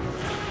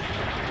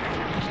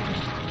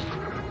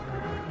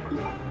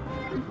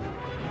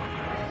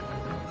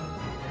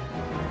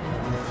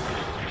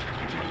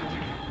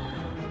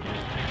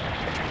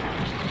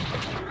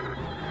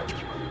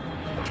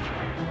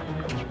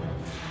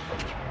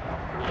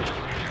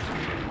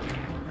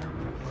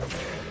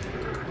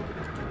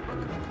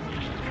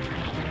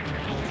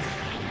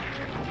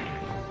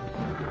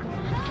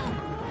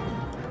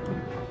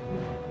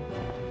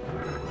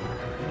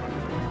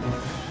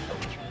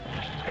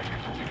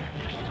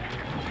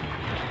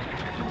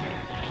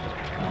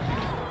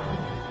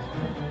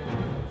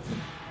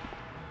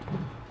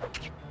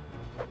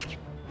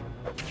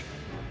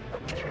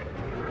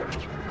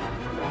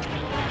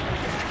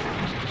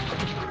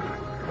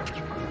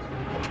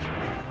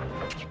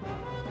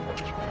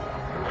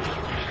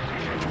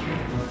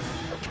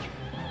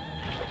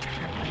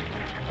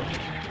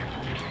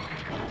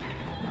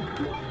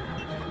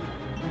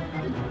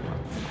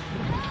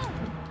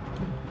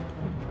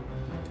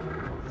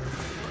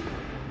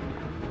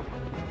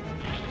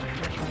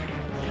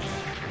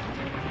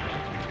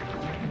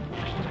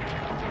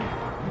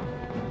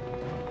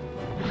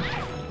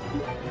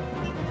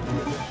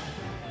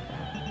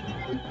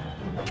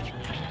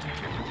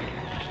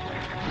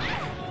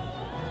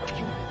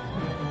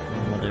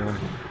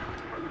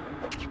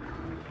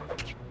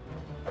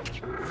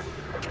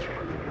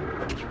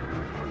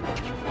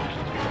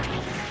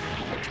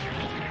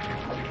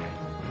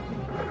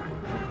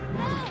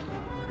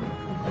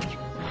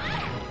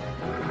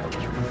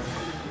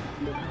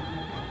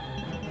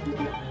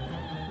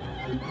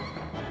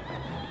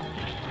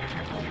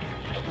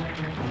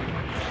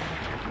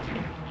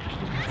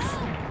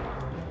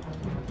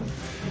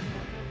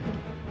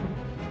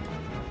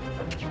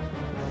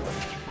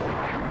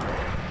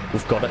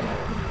 We've got it.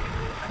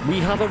 We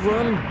have a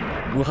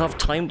run! We'll have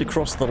time to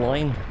cross the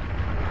line.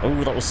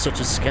 Oh, that was such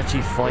a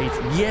sketchy fight.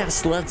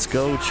 Yes, let's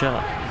go,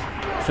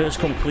 chat. First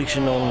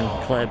completion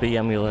on Claire B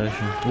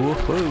emulation.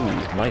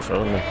 Woohoo! Knife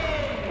only.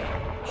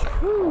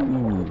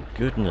 Whew,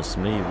 goodness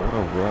me, what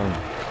a run.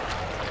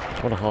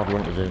 What a hard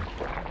run to do.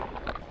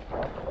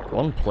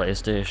 On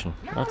PlayStation.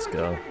 Let's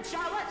go.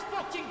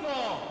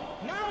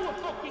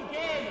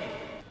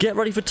 Get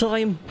ready for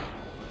time!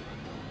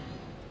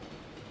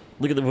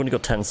 Look at them, we've only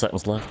got 10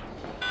 seconds left.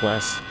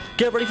 Less.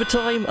 Get ready for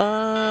time,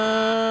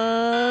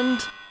 and...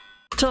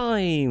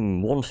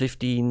 time!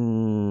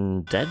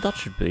 1:15 dead, that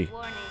should be.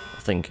 I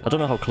think. I don't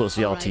know how close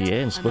the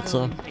RTA and splits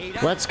are.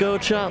 Let's go,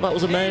 chat, that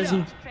was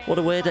amazing. What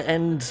a way to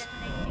end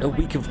a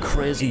week of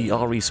crazy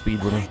RE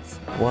speedrunning.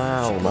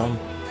 Wow, man.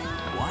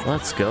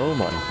 Let's go,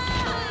 man.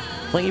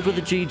 Thank you for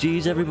the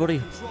GGs,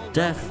 everybody.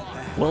 Death,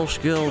 Welsh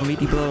Girl,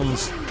 Meaty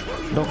Bones,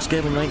 Nox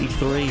Gamer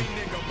 93,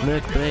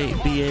 Merc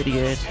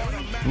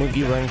B88,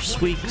 Monkey Ranch,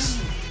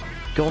 Sweeks,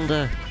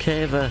 Gonda,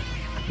 Caver,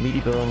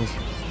 Meaty Bones.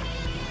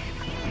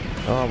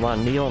 Oh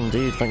man, Neon,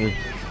 dude, thank you.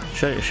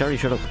 Sherry,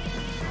 shut up.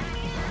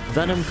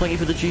 Venom, thank you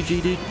for the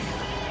GG, dude.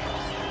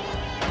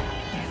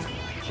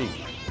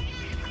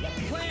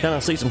 Can I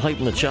see some hype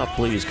in the chat,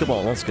 please? Come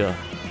on, let's go.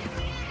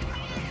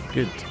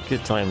 Good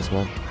times,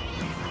 man.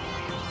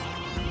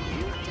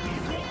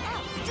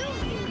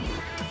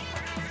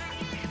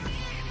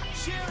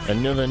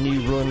 Another new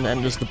run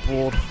enters the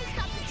board.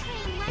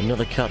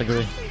 Another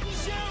category.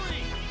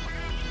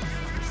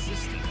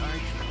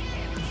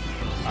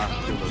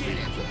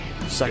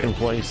 Second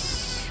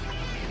place.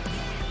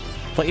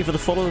 Thank you for the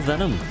follow,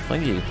 Venom.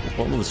 Thank you.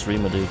 Welcome to the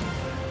streamer, dude.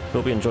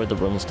 Hope you enjoyed the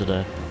runs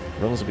today.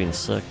 Runs have been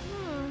sick.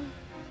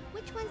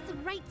 Which one's the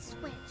right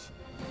switch?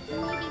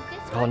 Maybe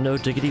this Oh no,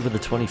 Diggity with the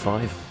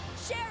 25.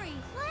 Sherry,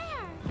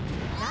 Claire.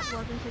 That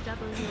wasn't a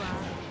WR.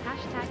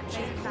 Hashtag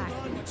fake fact.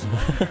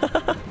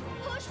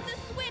 Push the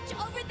switch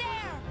over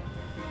there!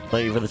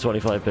 Thank you for the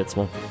 25 bits,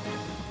 man.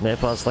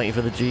 Nepaz, thank you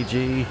for the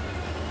GG.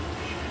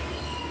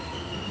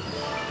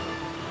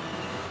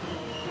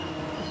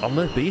 Oh,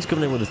 Merc B's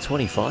coming in with a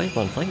 25,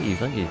 man. Thank you,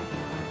 thank you.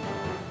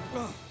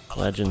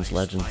 Legends,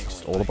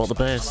 legends. All about the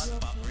bass.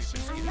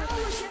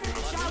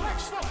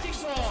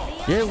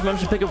 Yeah, we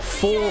managed to pick up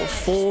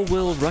four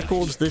world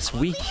records this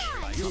week.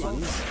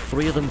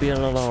 3 of them being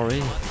on RE.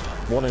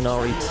 1 in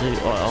RE2,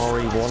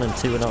 RE1 and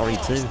 2 in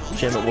RE2.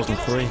 Shame it wasn't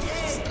 3.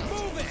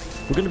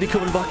 We're going to be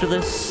coming back to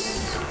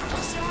this.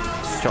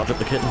 Charge up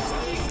the kitten.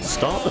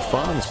 Start the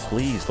fans,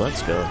 please.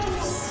 Let's go.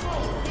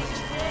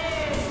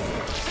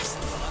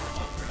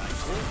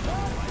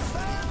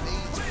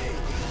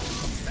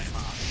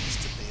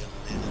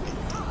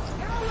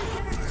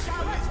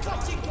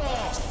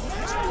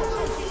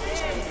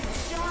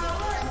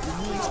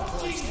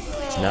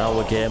 Now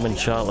we're gaming,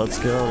 chat. Let's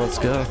go, let's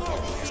go.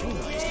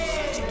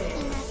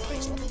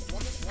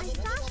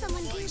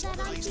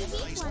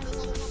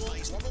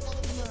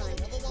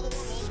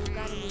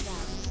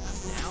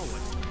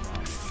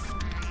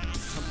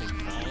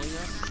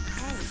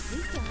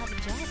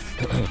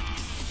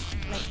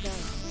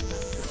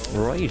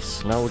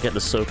 Right, now we'll get to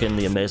soak in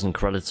the amazing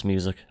credits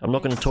music. I'm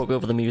not going to talk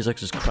over the music,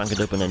 just crank it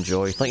up and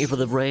enjoy. Thank you for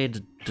the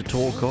raid to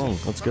talk on.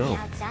 Let's go.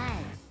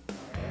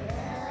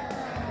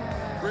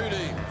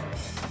 Greetings.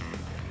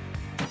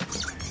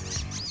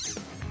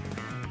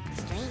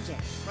 Stranger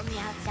from the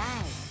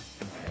outside.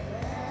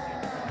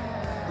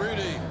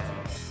 Greetings.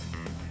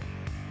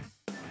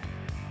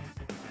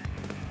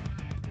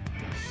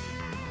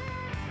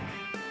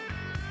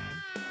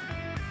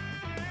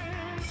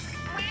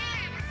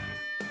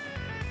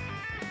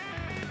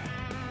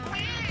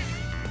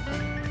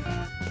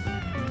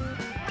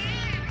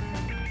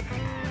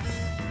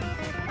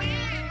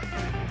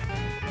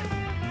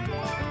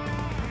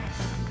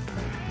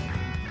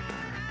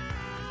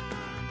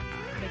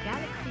 The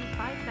Galaxy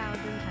 5000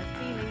 has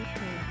feelings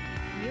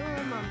too. You're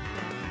a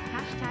monster.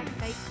 Hashtag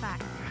fake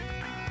facts.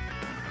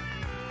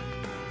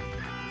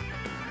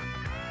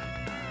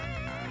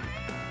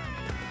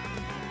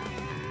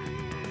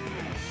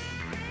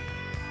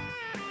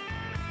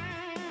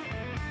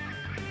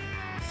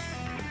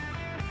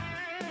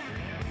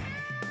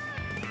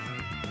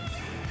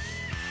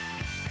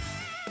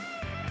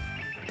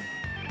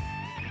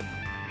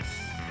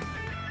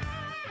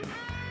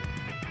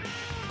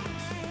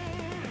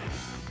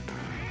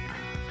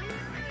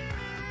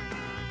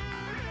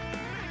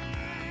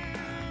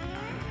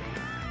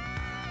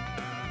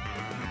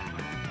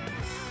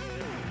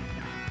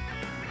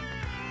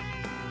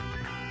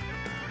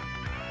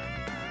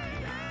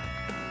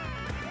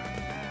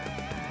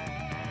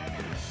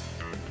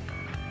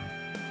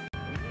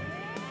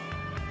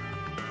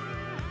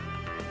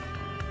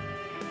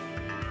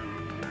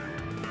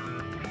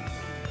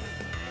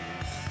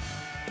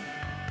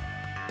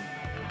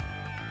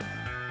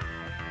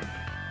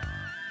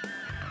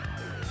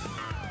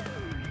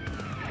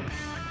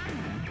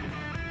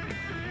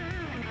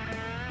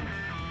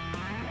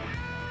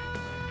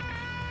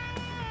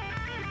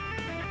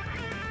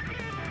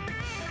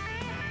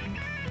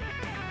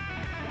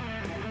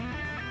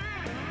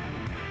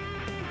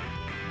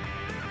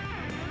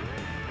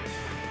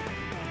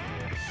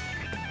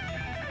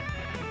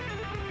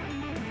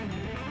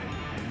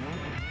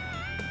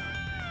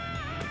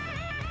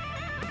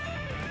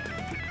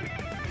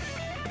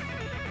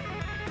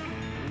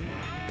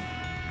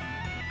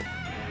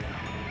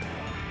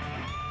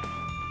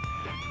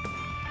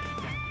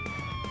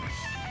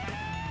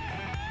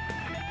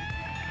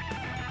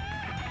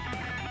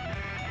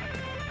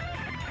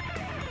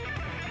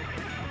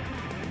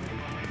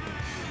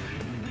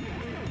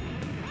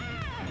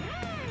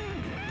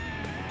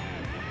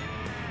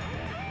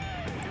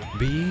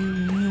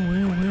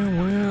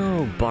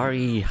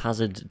 Barry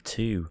Hazard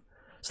 2.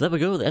 So there we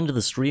go, the end of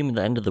the stream and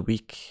the end of the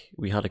week.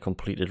 We had a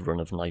completed run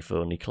of Knife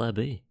Only Claire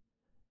B.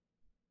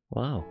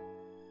 Wow.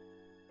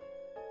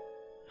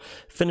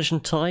 Finishing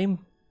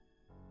time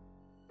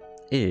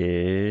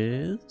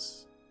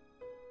is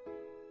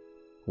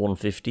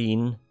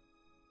 1:15.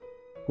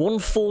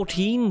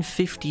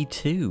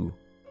 1:14:52.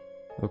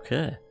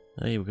 Okay,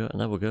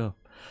 there we go.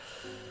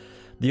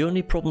 The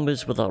only problem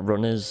is with that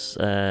run is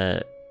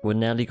we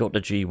nearly got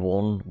to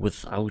G1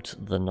 without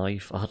the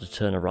knife. I had to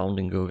turn around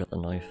and go get the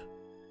knife.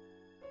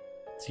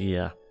 So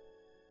yeah,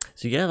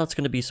 that's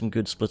going to be some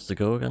good splits to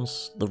go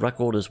against. The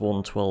record is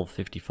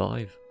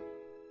 1:12:55.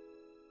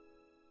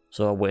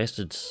 So I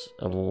wasted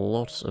a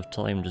lot of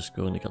time just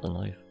going to get the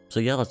knife.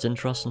 So yeah, that's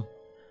interesting.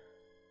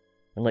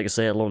 And like I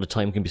say, a lot of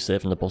time can be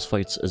saved in the boss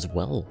fights as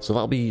well. So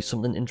that'll be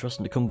something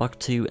interesting to come back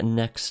to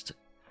next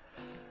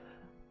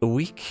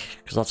week,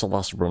 because that's the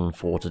last run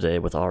for today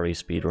with RE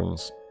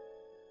speedruns.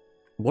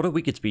 What a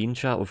week it's been,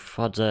 chat. We've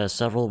had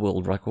several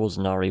world records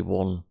in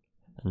RE1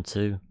 and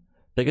 2.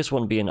 Biggest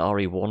one being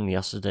RE1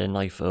 yesterday,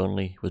 Knife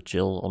Only, with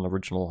Jill on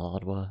original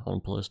hardware on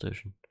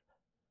PlayStation.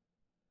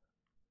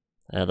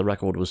 The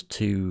record was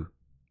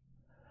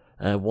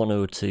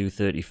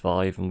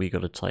 1:02:35, and we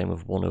got a time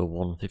of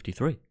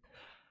 1:01:53.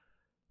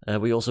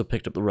 We also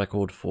picked up the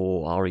record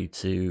for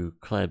RE2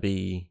 Claire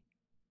B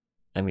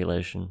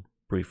emulation.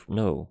 I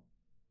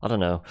don't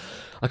know.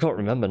 I can't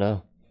remember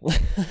now.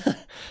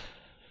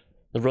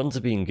 The runs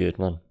are being good,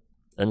 man.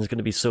 And there's going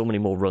to be so many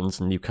more runs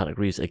and new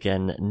categories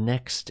again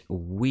next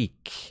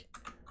week.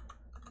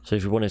 So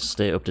if you want to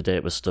stay up to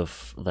date with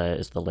stuff, there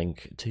is the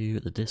link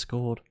to the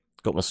Discord.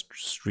 Got my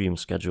stream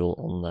schedule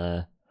on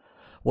there.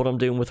 What I'm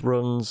doing with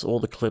runs, all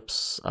the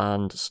clips,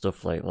 and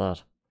stuff like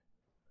that.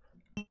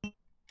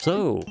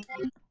 So...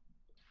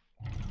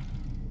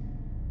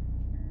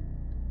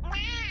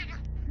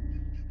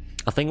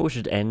 I think we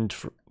should end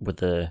with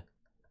the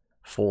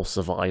 4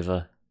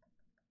 Survivor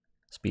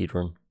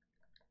speedrun.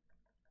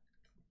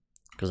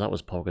 Because that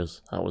was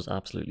poggers. That was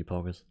absolutely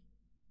poggers.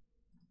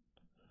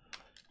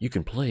 You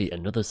can play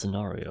another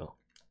scenario.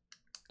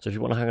 So if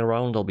you want to hang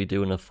around, I'll be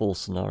doing a full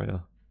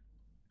scenario.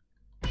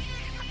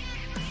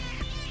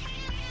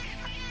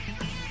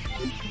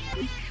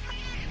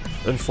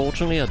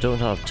 Unfortunately, I don't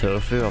have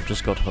Tofu, I've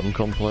just got Hunk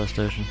on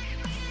PlayStation.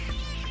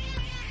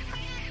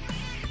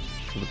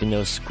 So there'll be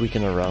no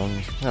squeaking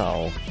around.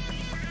 Oh.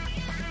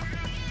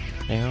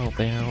 Bow,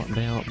 bow,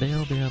 bow,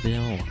 bow, bow,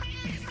 bow.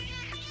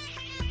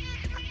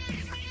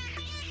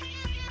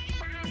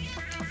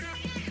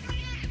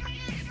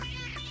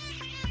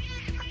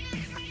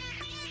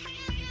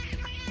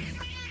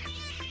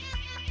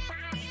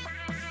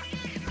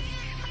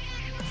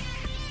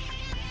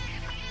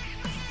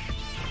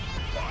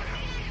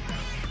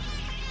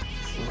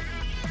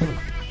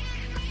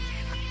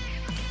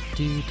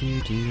 Do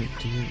do do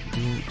do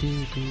do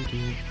do do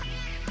do.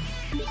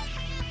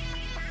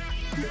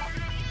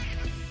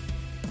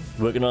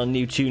 Working on a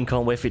new tune,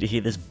 can't wait for you to hear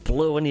this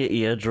blow in your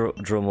ear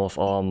drum off.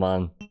 Oh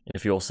man,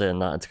 if you're saying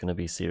that, it's gonna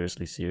be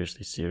seriously,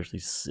 seriously, seriously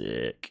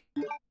sick.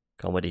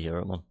 Can't wait to hear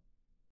it, man.